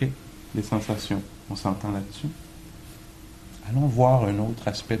 OK? Les sensations, on s'entend là-dessus? Allons voir un autre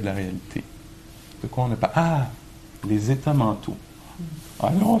aspect de la réalité. De quoi on n'a pas... Ah! Les états mentaux.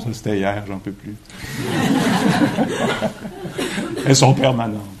 Ah non, ça c'était hier, j'en peux plus. Elles sont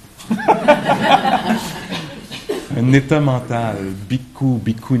permanentes. Un état mental, bhikkhu,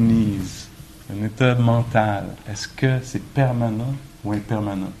 bhikkhunis, un état mental, est-ce que c'est permanent ou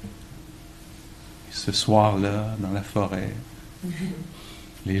impermanent? Ce soir-là, dans la forêt,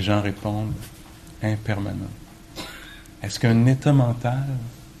 les gens répondent impermanent. Est-ce qu'un état mental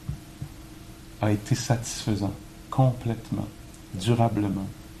a été satisfaisant, complètement, durablement?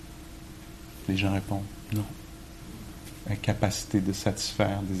 Les gens répondent non. Incapacité de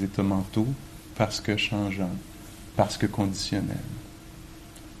satisfaire des états mentaux parce que changeant, parce que conditionnel.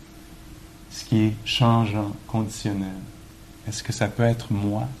 Ce qui est changeant, conditionnel, est-ce que ça peut être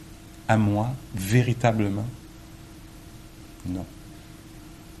moi, à moi, véritablement? Non.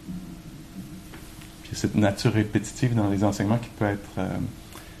 Puis cette nature répétitive dans les enseignements qui peut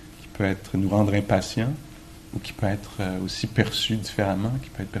être nous rendre impatients, ou qui peut être aussi perçu différemment, qui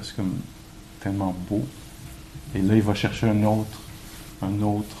peut être perçu comme tellement beau. Et là, il va chercher un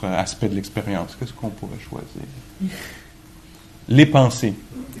autre aspect de l'expérience. Qu'est-ce qu'on pourrait choisir? Les pensées.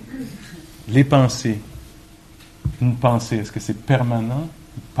 Les pensées. Une pensée, est-ce que c'est permanent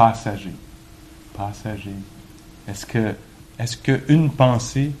ou passager? Passager. Est-ce que une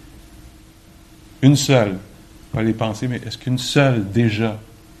pensée, une seule, pas les pensées, mais est-ce qu'une seule, déjà,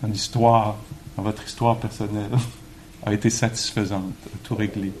 dans l'histoire, dans votre histoire personnelle, a été satisfaisante, a tout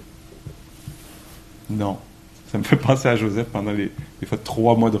réglé? Non. Ça me fait penser à Joseph pendant les fois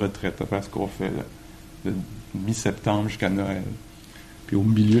 3 mois de retraite, à faire ce qu'on fait là, de mi-septembre jusqu'à Noël. Puis au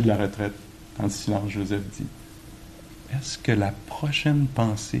milieu de la retraite, dans le silence, Joseph dit: est-ce que la prochaine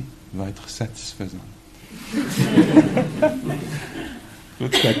pensée va être satisfaisante? Tout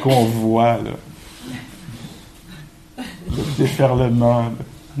à coup, on voit là, le déferlement. Là.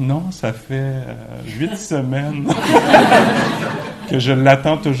 Non, ça fait 8 semaines que je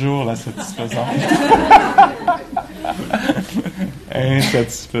l'attends toujours, la satisfaisante.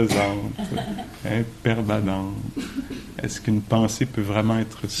 Insatisfaisante, impermanente. Est-ce qu'une pensée peut vraiment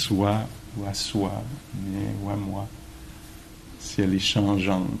être soi ou à soi, bien ou à moi, si elle est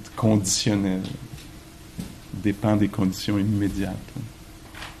changeante, conditionnelle, dépend des conditions immédiates?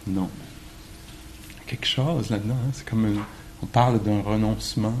 Non. Quelque chose là-dedans, hein? C'est comme on parle d'un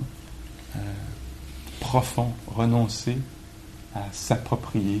renoncement profond, renoncer à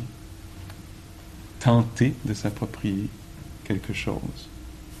s'approprier, tenter de s'approprier quelque chose.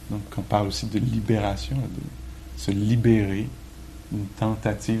 Donc, on parle aussi de libération, de se libérer d'une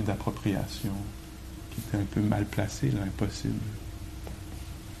tentative d'appropriation qui était un peu mal placée, là, impossible.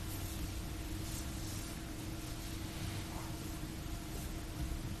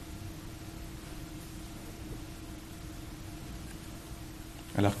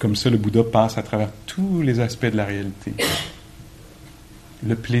 Alors, comme ça, le Bouddha passe à travers tous les aspects de la réalité.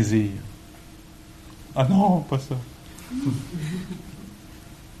 Le plaisir. Ah non, pas ça.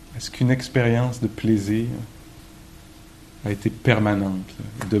 Est-ce qu'une expérience de plaisir a été permanente,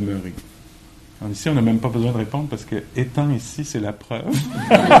 là, demeurée? Alors ici, on n'a même pas besoin de répondre parce que, étant ici, c'est la preuve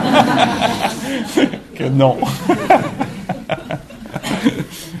que non.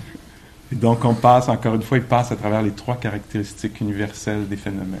 Et donc, on passe, encore une fois, il passe à travers les 3 caractéristiques universelles des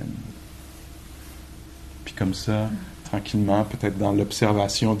phénomènes. Puis comme ça, tranquillement, peut-être dans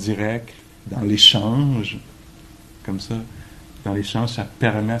l'observation directe, dans l'échange, comme ça, dans l'échange, ça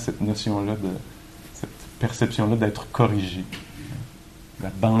permet à cette notion-là, cette perception-là d'être corrigée,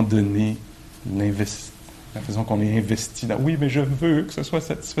 d'abandonner la façon qu'on est investi dans « oui, mais je veux que ce soit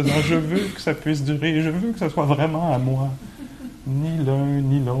satisfaisant, je veux que ça puisse durer, je veux que ce soit vraiment à moi ». Ni l'un,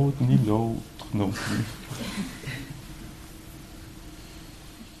 ni l'autre non plus.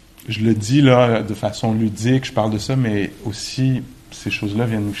 Je le dis là de façon ludique, je parle de ça, mais aussi ces choses-là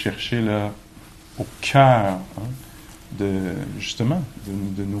viennent nous chercher là au cœur, hein, de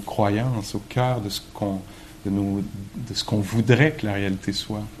nos croyances, au cœur de ce qu'on voudrait que la réalité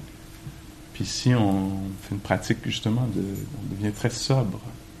soit. Puis ici, on fait une pratique justement on devient très sobre,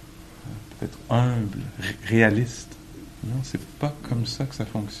 peut-être humble, réaliste. Non, c'est pas comme ça que ça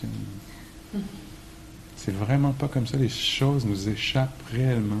fonctionne. C'est vraiment pas comme ça. Les choses nous échappent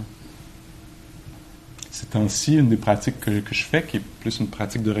réellement. ces temps-ci, une des pratiques que je fais, qui est plus une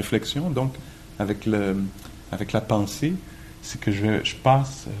pratique de réflexion, donc avec la pensée, c'est que je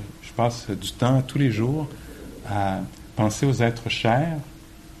passe du temps tous les jours à penser aux êtres chers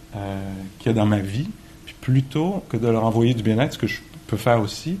qu'il y a dans ma vie, puis plutôt que de leur envoyer du bien-être, ce que je peux faire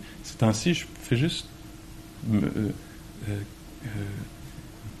aussi, ces temps-ci, je fais juste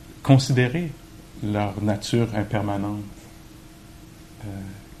considérer leur nature impermanente.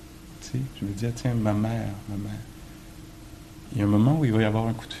 Tu sais, je me dis, ah, tiens, ma mère. Il y a un moment où il va y avoir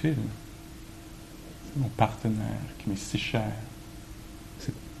un coup de fil. C'est mon partenaire qui m'est si cher.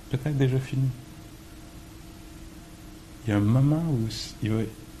 C'est peut-être déjà fini. Il y a un moment où il va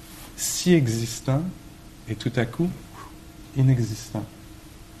être si existant et tout à coup inexistant.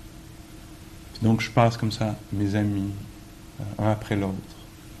 Puis donc je passe comme ça mes amis, un après l'autre.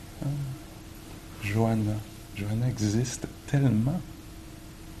 Ah, Johanna existe tellement.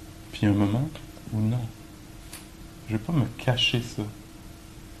 Puis il y a un moment où non. Je ne vais pas me cacher ça.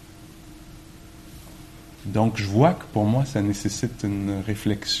 Donc je vois que pour moi ça nécessite une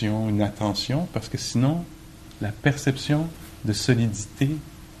réflexion, une attention, parce que sinon la perception de solidité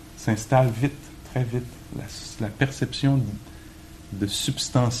s'installe vite, très vite. La perception de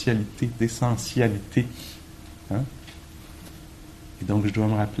substantialité, d'essentialité. Hein? Et donc je dois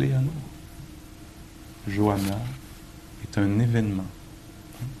me rappeler, ah non, Johanna est un événement.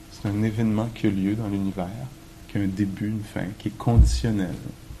 C'est un événement qui a lieu dans l'univers, qui a un début, une fin, qui est conditionnel.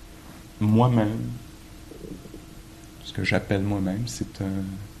 Moi-même, ce que j'appelle moi-même, c'est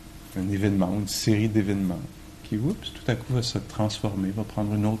un événement, une série d'événements qui, oups, tout à coup va se transformer, va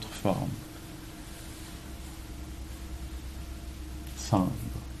prendre une autre forme. Semble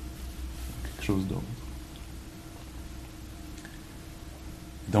quelque chose d'autre.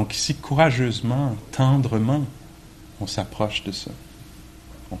 Donc ici, courageusement, tendrement, on s'approche de ça.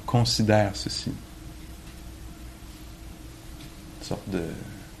 On considère ceci. Une sorte de,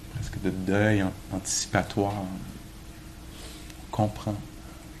 presque de deuil anticipatoire. On comprend.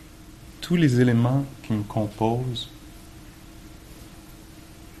 Tous les éléments qui me composent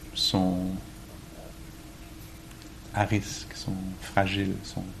sont à risque, sont fragiles,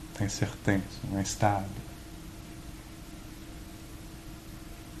 sont incertains, sont instables.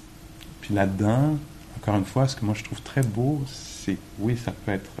 Puis là-dedans, encore une fois, ce que moi je trouve très beau, c'est, oui, ça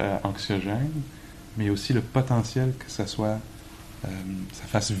peut être anxiogène, mais il y a aussi le potentiel que ça soit, ça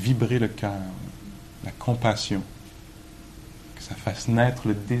fasse vibrer le cœur, la compassion, que ça fasse naître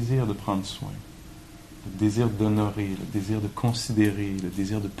le désir de prendre soin, le désir d'honorer, le désir de considérer, le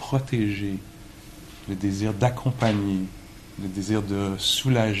désir de protéger, le désir d'accompagner, le désir de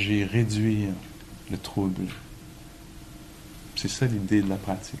soulager, réduire le trouble. C'est ça l'idée de la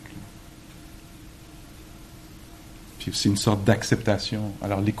pratique. Puis aussi une sorte d'acceptation.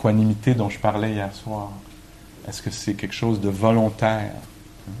 Alors l'équanimité dont je parlais hier soir, est-ce que c'est quelque chose de volontaire?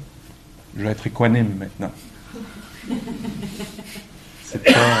 Je vais être équanime maintenant.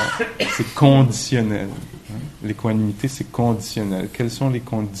 C'est conditionnel. L'équanimité, c'est conditionnel. Quelles sont les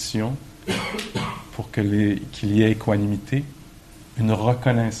conditions pour qu'il y ait équanimité? Une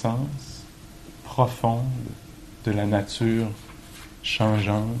reconnaissance profonde de la nature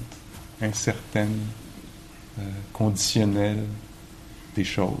changeante, incertaine, conditionnelle des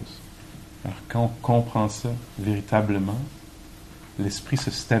choses. Alors quand on comprend ça véritablement, l'esprit se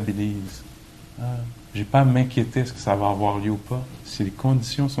stabilise. J'ai pas à m'inquiéter est-ce que ça va avoir lieu ou pas. Si les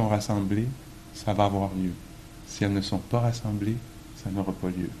conditions sont rassemblées, ça va avoir lieu. Si elles ne sont pas rassemblées, ça n'aura pas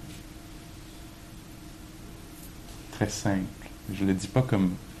lieu. Très simple. Je ne le dis pas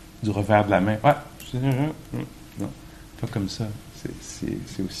comme du revers de la main. Non, pas comme ça.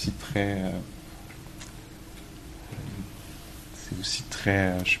 C'est aussi très... c'est aussi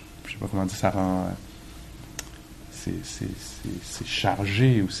très... je sais pas comment dire, ça rend... c'est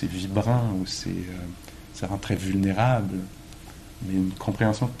chargé, ou c'est vibrant, ou ça rend très vulnérable. Mais une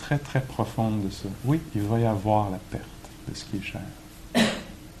compréhension très, très profonde de ça. Oui, il va y avoir la perte de ce qui est cher.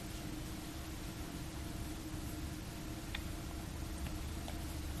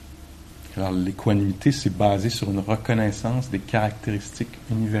 Alors, l'équanimité, c'est basé sur une reconnaissance des caractéristiques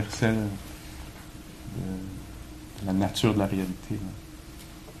universelles de la nature de la réalité.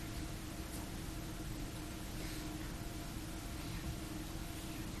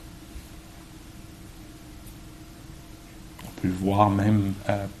 On peut le voir même,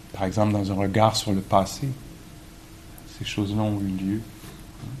 par exemple, dans un regard sur le passé. Ces choses-là ont eu lieu.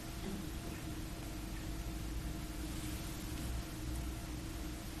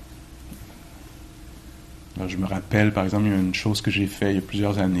 Alors, je me rappelle, par exemple, il y a une chose que j'ai faite il y a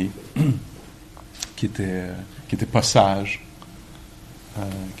plusieurs années qui était pas sage.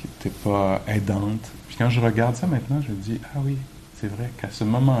 qui n'était pas aidante. Puis quand je regarde ça maintenant, je me dis, ah oui, c'est vrai qu'à ce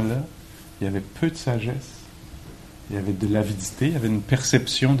moment-là, il y avait peu de sagesse, il y avait de l'avidité, il y avait une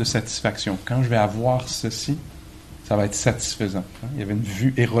perception de satisfaction. Quand je vais avoir ceci, ça va être satisfaisant. Il y avait une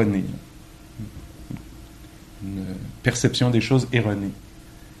vue erronée, une perception des choses erronée.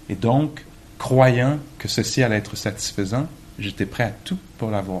 Et donc, croyant que ceci allait être satisfaisant, j'étais prêt à tout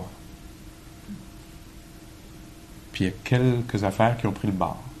pour l'avoir. Puis il y a quelques affaires qui ont pris le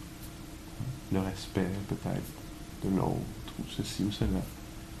bord. Le respect, peut-être, de l'autre, ou ceci ou cela.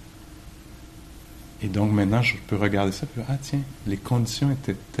 Et donc maintenant, je peux regarder ça et dire, ah tiens, les conditions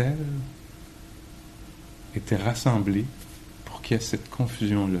étaient telles, étaient rassemblées pour qu'il y ait cette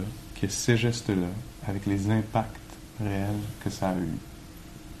confusion-là, qu'il y ait ces gestes-là, avec les impacts réels que ça a eu.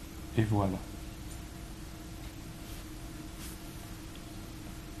 Et voilà.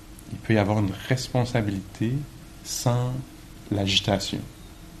 Il peut y avoir une responsabilité sans l'agitation.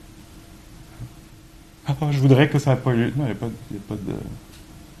 Ah, je voudrais que ça n'ait pas lieu. Non, il n'y a pas de...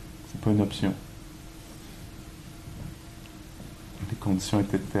 C'est pas une option. Les conditions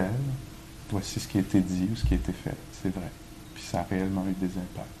étaient telles, voici ce qui a été dit ou ce qui a été fait, c'est vrai. Puis ça a réellement eu des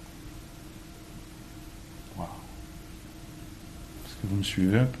impacts. Wow. Est-ce que vous me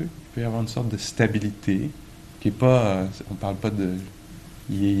suivez un peu? Il peut y avoir une sorte de stabilité qui n'est pas... on ne parle pas de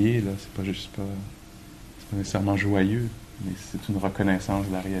yéyé, là, c'est pas nécessairement joyeux, mais c'est une reconnaissance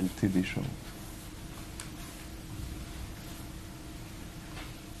de la réalité des choses.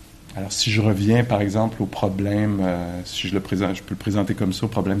 Alors, si je reviens, par exemple, au problème, si je peux le présenter comme ça, au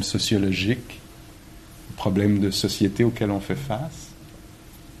problème sociologique, au problème de société auquel on fait face,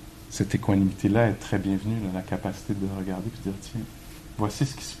 cette équanimité-là est très bienvenue, là, la capacité de regarder et de dire, tiens, voici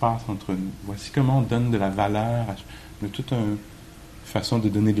ce qui se passe entre nous, voici comment on donne de la valeur, on a toute une façon de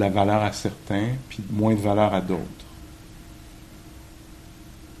donner de la valeur à certains, puis moins de valeur à d'autres,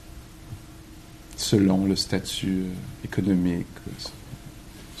 selon le statut économique,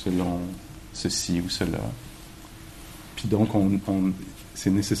 selon ceci ou cela. Puis donc,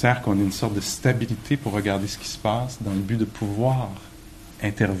 c'est nécessaire qu'on ait une sorte de stabilité pour regarder ce qui se passe dans le but de pouvoir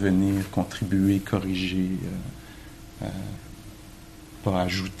intervenir, contribuer, corriger, pas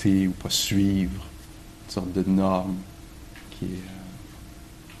ajouter ou pas suivre une sorte de norme qui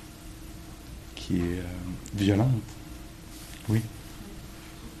est violente. Oui. Je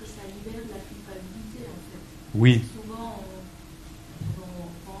trouve que ça libère de la culpabilité, en fait. Oui. Souvent,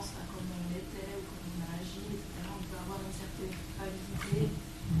 on pense à comment on était ou comment on a agi, etc. On peut avoir une certaine culpabilité.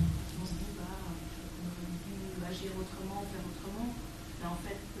 On se dit, on aurait dû agir autrement, faire autrement. Mais en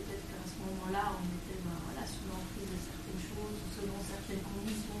fait, peut-être qu'à ce moment-là, on était sous l'emprise de certaines choses, selon certaines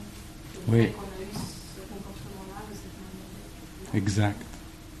conditions. Oui. Qu'on a eu ce comportement-là de cette manière-là. Exact.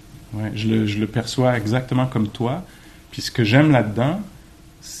 Ouais, je le perçois exactement comme toi. Puis ce que j'aime là-dedans,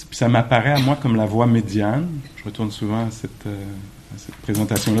 puis ça m'apparaît à moi comme la voie médiane. Je retourne souvent à cette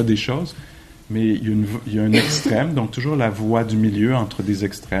présentation-là des choses. Mais il y a un extrême, donc toujours la voie du milieu entre des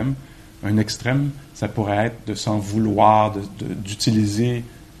extrêmes. Un extrême, ça pourrait être de s'en vouloir, d'utiliser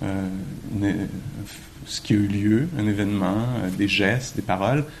ce qui a eu lieu, un événement, des gestes, des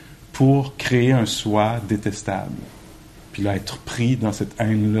paroles, pour créer un soi détestable. Puis là, être pris dans cette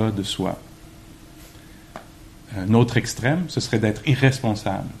haine-là de soi. Un autre extrême, ce serait d'être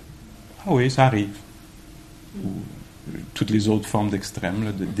irresponsable. Ah oui, ça arrive. Ou toutes les autres formes d'extrême,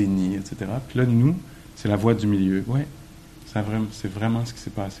 là, de déni, etc. Puis là, nous, c'est la voie du milieu. Oui, c'est vraiment ce qui s'est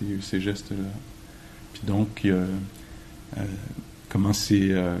passé. Il y a eu ces gestes-là. Puis donc, comment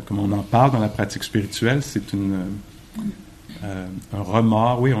on en parle dans la pratique spirituelle, c'est un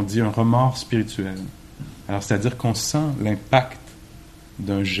remords. Oui, on dit un remords spirituel. Alors, c'est-à-dire qu'on sent l'impact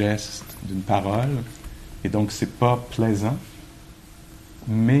d'un geste, d'une parole, et donc c'est pas plaisant,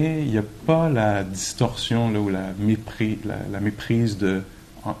 mais il n'y a pas la distorsion là, ou la méprise de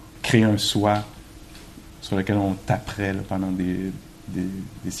créer un soi sur lequel on taperait là, pendant des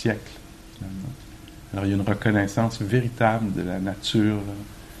siècles, finalement. Alors, il y a une reconnaissance véritable de la nature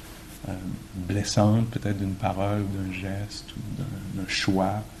blessante, peut-être d'une parole, ou d'un geste, ou d'un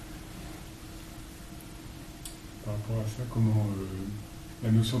choix. Par rapport à ça, comment la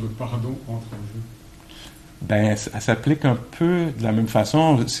notion de pardon entre en jeu? Ben, elle s'applique un peu de la même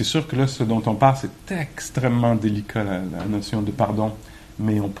façon. C'est sûr que là, ce dont on parle, c'est extrêmement délicat, la notion de pardon.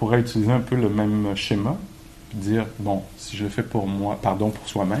 Mais on pourrait utiliser un peu le même schéma, puis dire, bon, si je le fais pour moi, pardon pour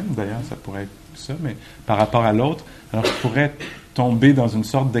soi-même, d'ailleurs, ça pourrait être ça, mais par rapport à l'autre, alors je pourrais tomber dans une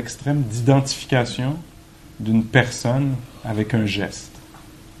sorte d'extrême d'identification d'une personne avec un geste.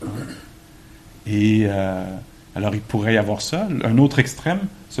 Et alors, il pourrait y avoir ça. Un autre extrême,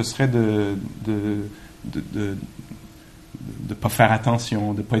 ce serait de pas faire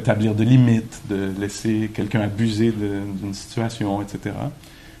attention, de pas établir de limites, de laisser quelqu'un abuser d'une situation, etc.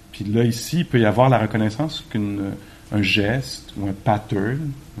 Puis là, ici, il peut y avoir la reconnaissance qu'un geste ou un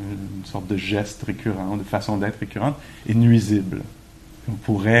pattern, une sorte de geste récurrent, de façon d'être récurrente, est nuisible. On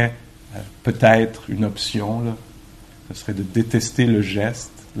pourrait, peut-être, une option, là, ce serait de détester le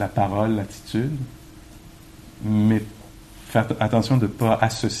geste, la parole, l'attitude, mais faire attention de ne pas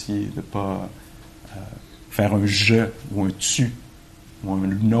associer, de ne pas faire un « je » ou un « tu » ou un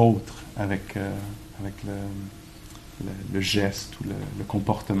 « nôtre » avec le geste ou le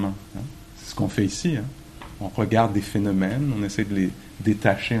comportement. Hein. C'est ce qu'on fait ici. Hein. On regarde des phénomènes, on essaie de les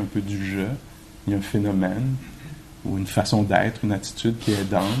détacher un peu du « je ». Il y a un phénomène ou une façon d'être, une attitude qui est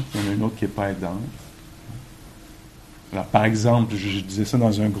aidante, il y en a une autre qui n'est pas aidante. Alors, par exemple, je disais ça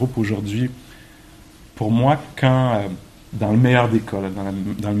dans un groupe aujourd'hui, pour moi, quand, dans le meilleur des cas,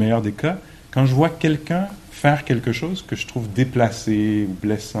 dans le meilleur des cas, quand je vois quelqu'un faire quelque chose que je trouve déplacé ou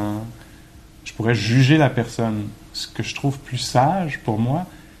blessant, je pourrais juger la personne. Ce que je trouve plus sage pour moi,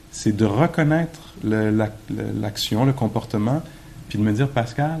 c'est de reconnaître l'action, le comportement, puis de me dire,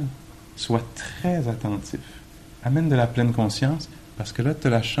 Pascal, sois très attentif. Amène de la pleine conscience, parce que là, tu as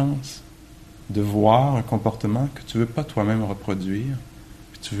la chance de voir un comportement que tu ne veux pas toi-même reproduire,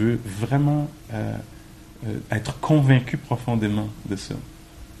 puis tu veux vraiment être convaincu profondément de ça.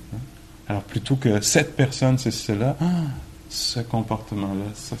 Alors, plutôt que cette personne, c'est cela, ce comportement-là,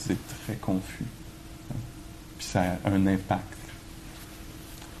 ça, c'est très confus. Puis ça a un impact.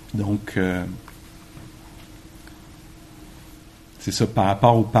 Donc, c'est ça, par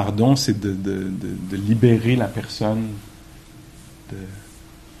rapport au pardon, c'est de libérer la personne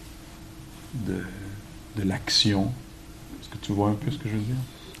de l'action. Est-ce que tu vois un peu ce que je veux dire?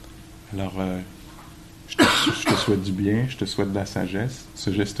 Alors, je te souhaite du bien, je te souhaite de la sagesse.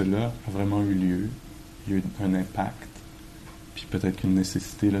 Ce geste-là a vraiment eu lieu. Il y a eu un impact. Puis peut-être qu'une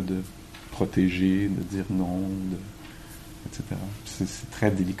nécessité là, de protéger, de dire non, etc. C'est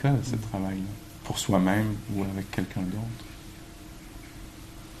très délicat, ce travail-là, pour soi-même ou avec quelqu'un d'autre.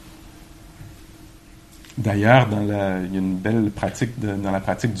 D'ailleurs, il y a une belle pratique dans la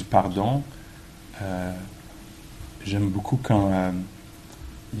pratique du pardon. J'aime beaucoup quand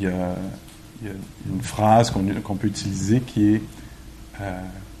il y a une phrase qu'on peut utiliser qui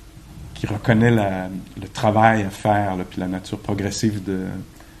reconnaît le travail à faire, là, puis la nature progressive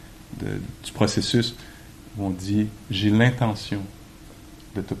du processus, où on dit « j'ai l'intention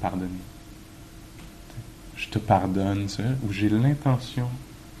de te pardonner ». Je te pardonne, ça, ou j'ai l'intention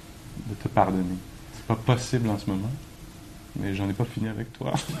de te pardonner. C'est pas possible en ce moment, mais j'en ai pas fini avec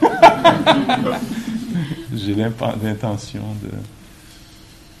toi. J'ai l'intention de...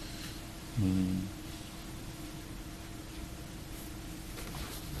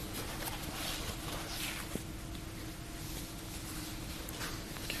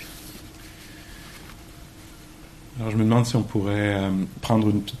 Alors, je me demande si on pourrait prendre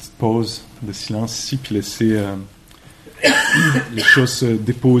une petite pause de silence ici, puis laisser les choses se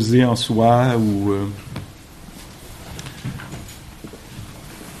déposer en soi, ou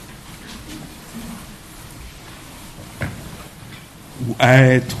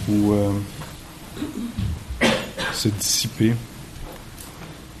être, ou se dissiper.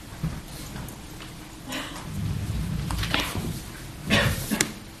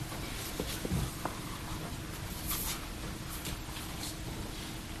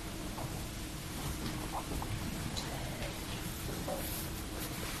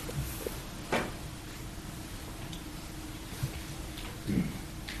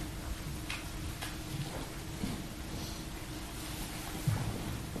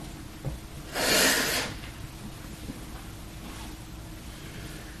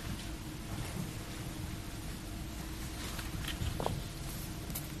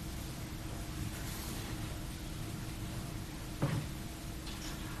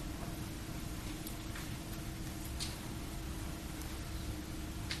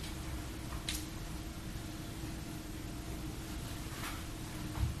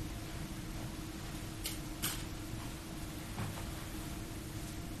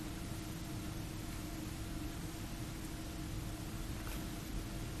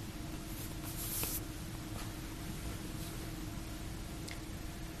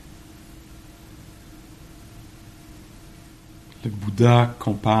 Le Bouddha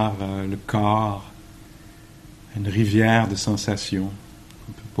compare le corps à une rivière de sensations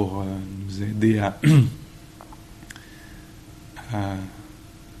pour nous aider à un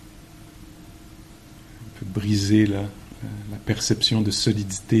peu briser la perception de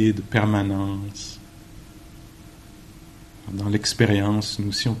solidité, de permanence. Dans l'expérience, nous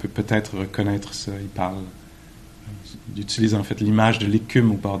aussi, on peut peut-être reconnaître ça. Il parle Il utilise en fait l'image de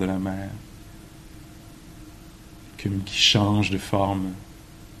l'écume au bord de la mer. L'écume qui change de forme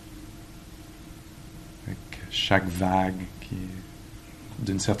avec chaque vague qui est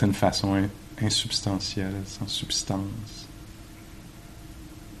d'une certaine façon insubstantielle, sans substance.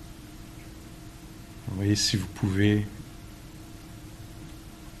 Vous voyez, si vous pouvez,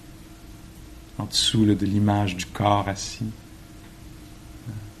 en dessous là, de l'image du corps assis,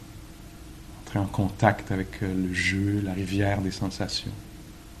 entrer en contact avec le jeu, la rivière des sensations,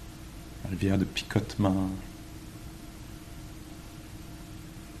 la rivière de picotement,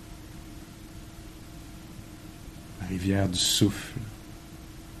 la rivière du souffle.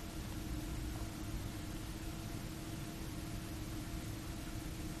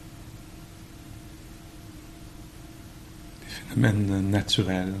 Phénomène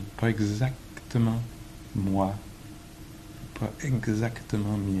naturel, pas exactement moi, pas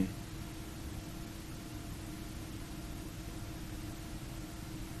exactement mien.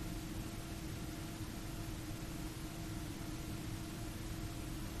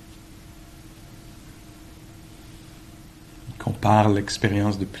 Il compare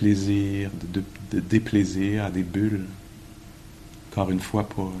l'expérience de plaisir, de déplaisir à des bulles, encore une fois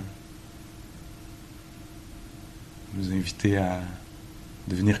pour nous inviter à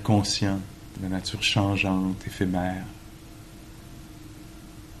devenir conscient de la nature changeante, éphémère,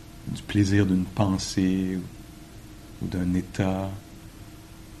 du plaisir d'une pensée ou d'un état,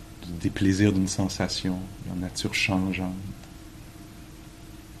 du déplaisir d'une sensation, de la nature changeante.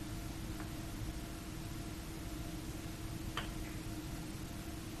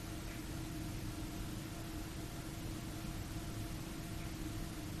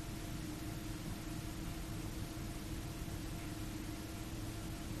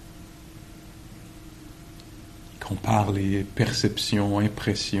 Compare les perceptions,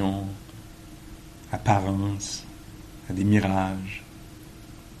 impressions, apparences à des mirages.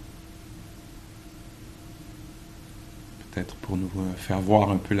 Peut-être pour nous faire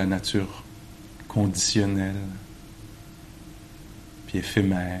voir un peu la nature conditionnelle, puis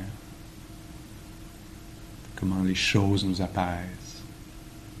éphémère, comment les choses nous apparaissent.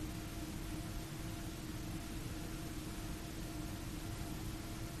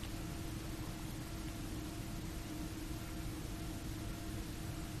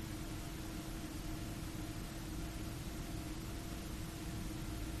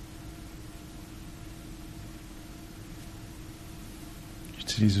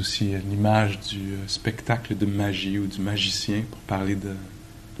 J'utilise aussi l'image du spectacle de magie ou du magicien pour parler de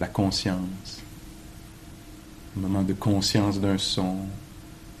la conscience. Un moment de conscience d'un son,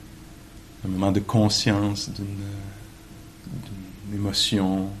 un moment de conscience d'une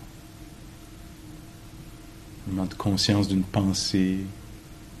émotion, un moment de conscience d'une pensée,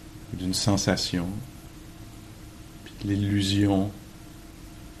 d'une sensation, puis l'illusion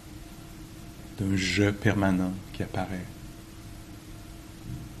d'un je permanent qui apparaît.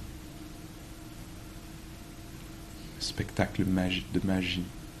 Spectacle de magie.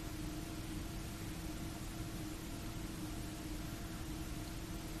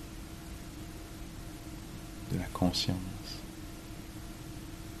 De la conscience.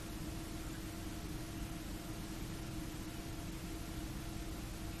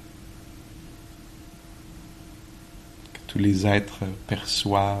 Que tous les êtres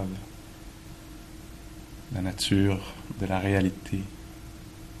perçoivent la nature de la réalité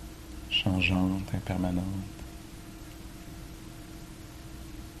changeante, impermanente.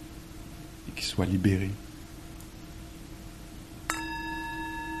 Qui soit libéré.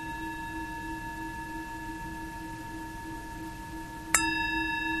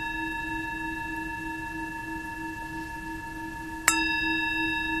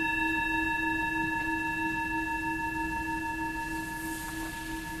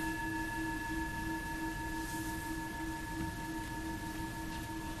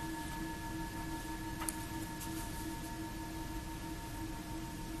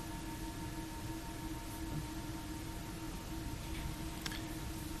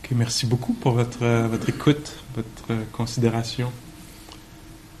 Merci beaucoup pour votre écoute, votre considération.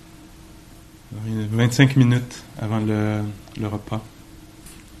 Il y a 25 minutes avant le repas,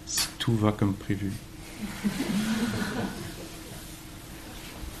 si tout va comme prévu.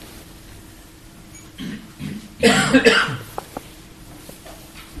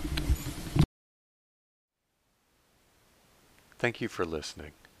 Thank you for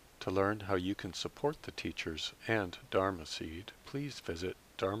listening. To learn how you can support the teachers and Dharma Seed, please visit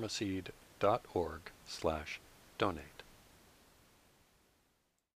dharmaseed.org/donate.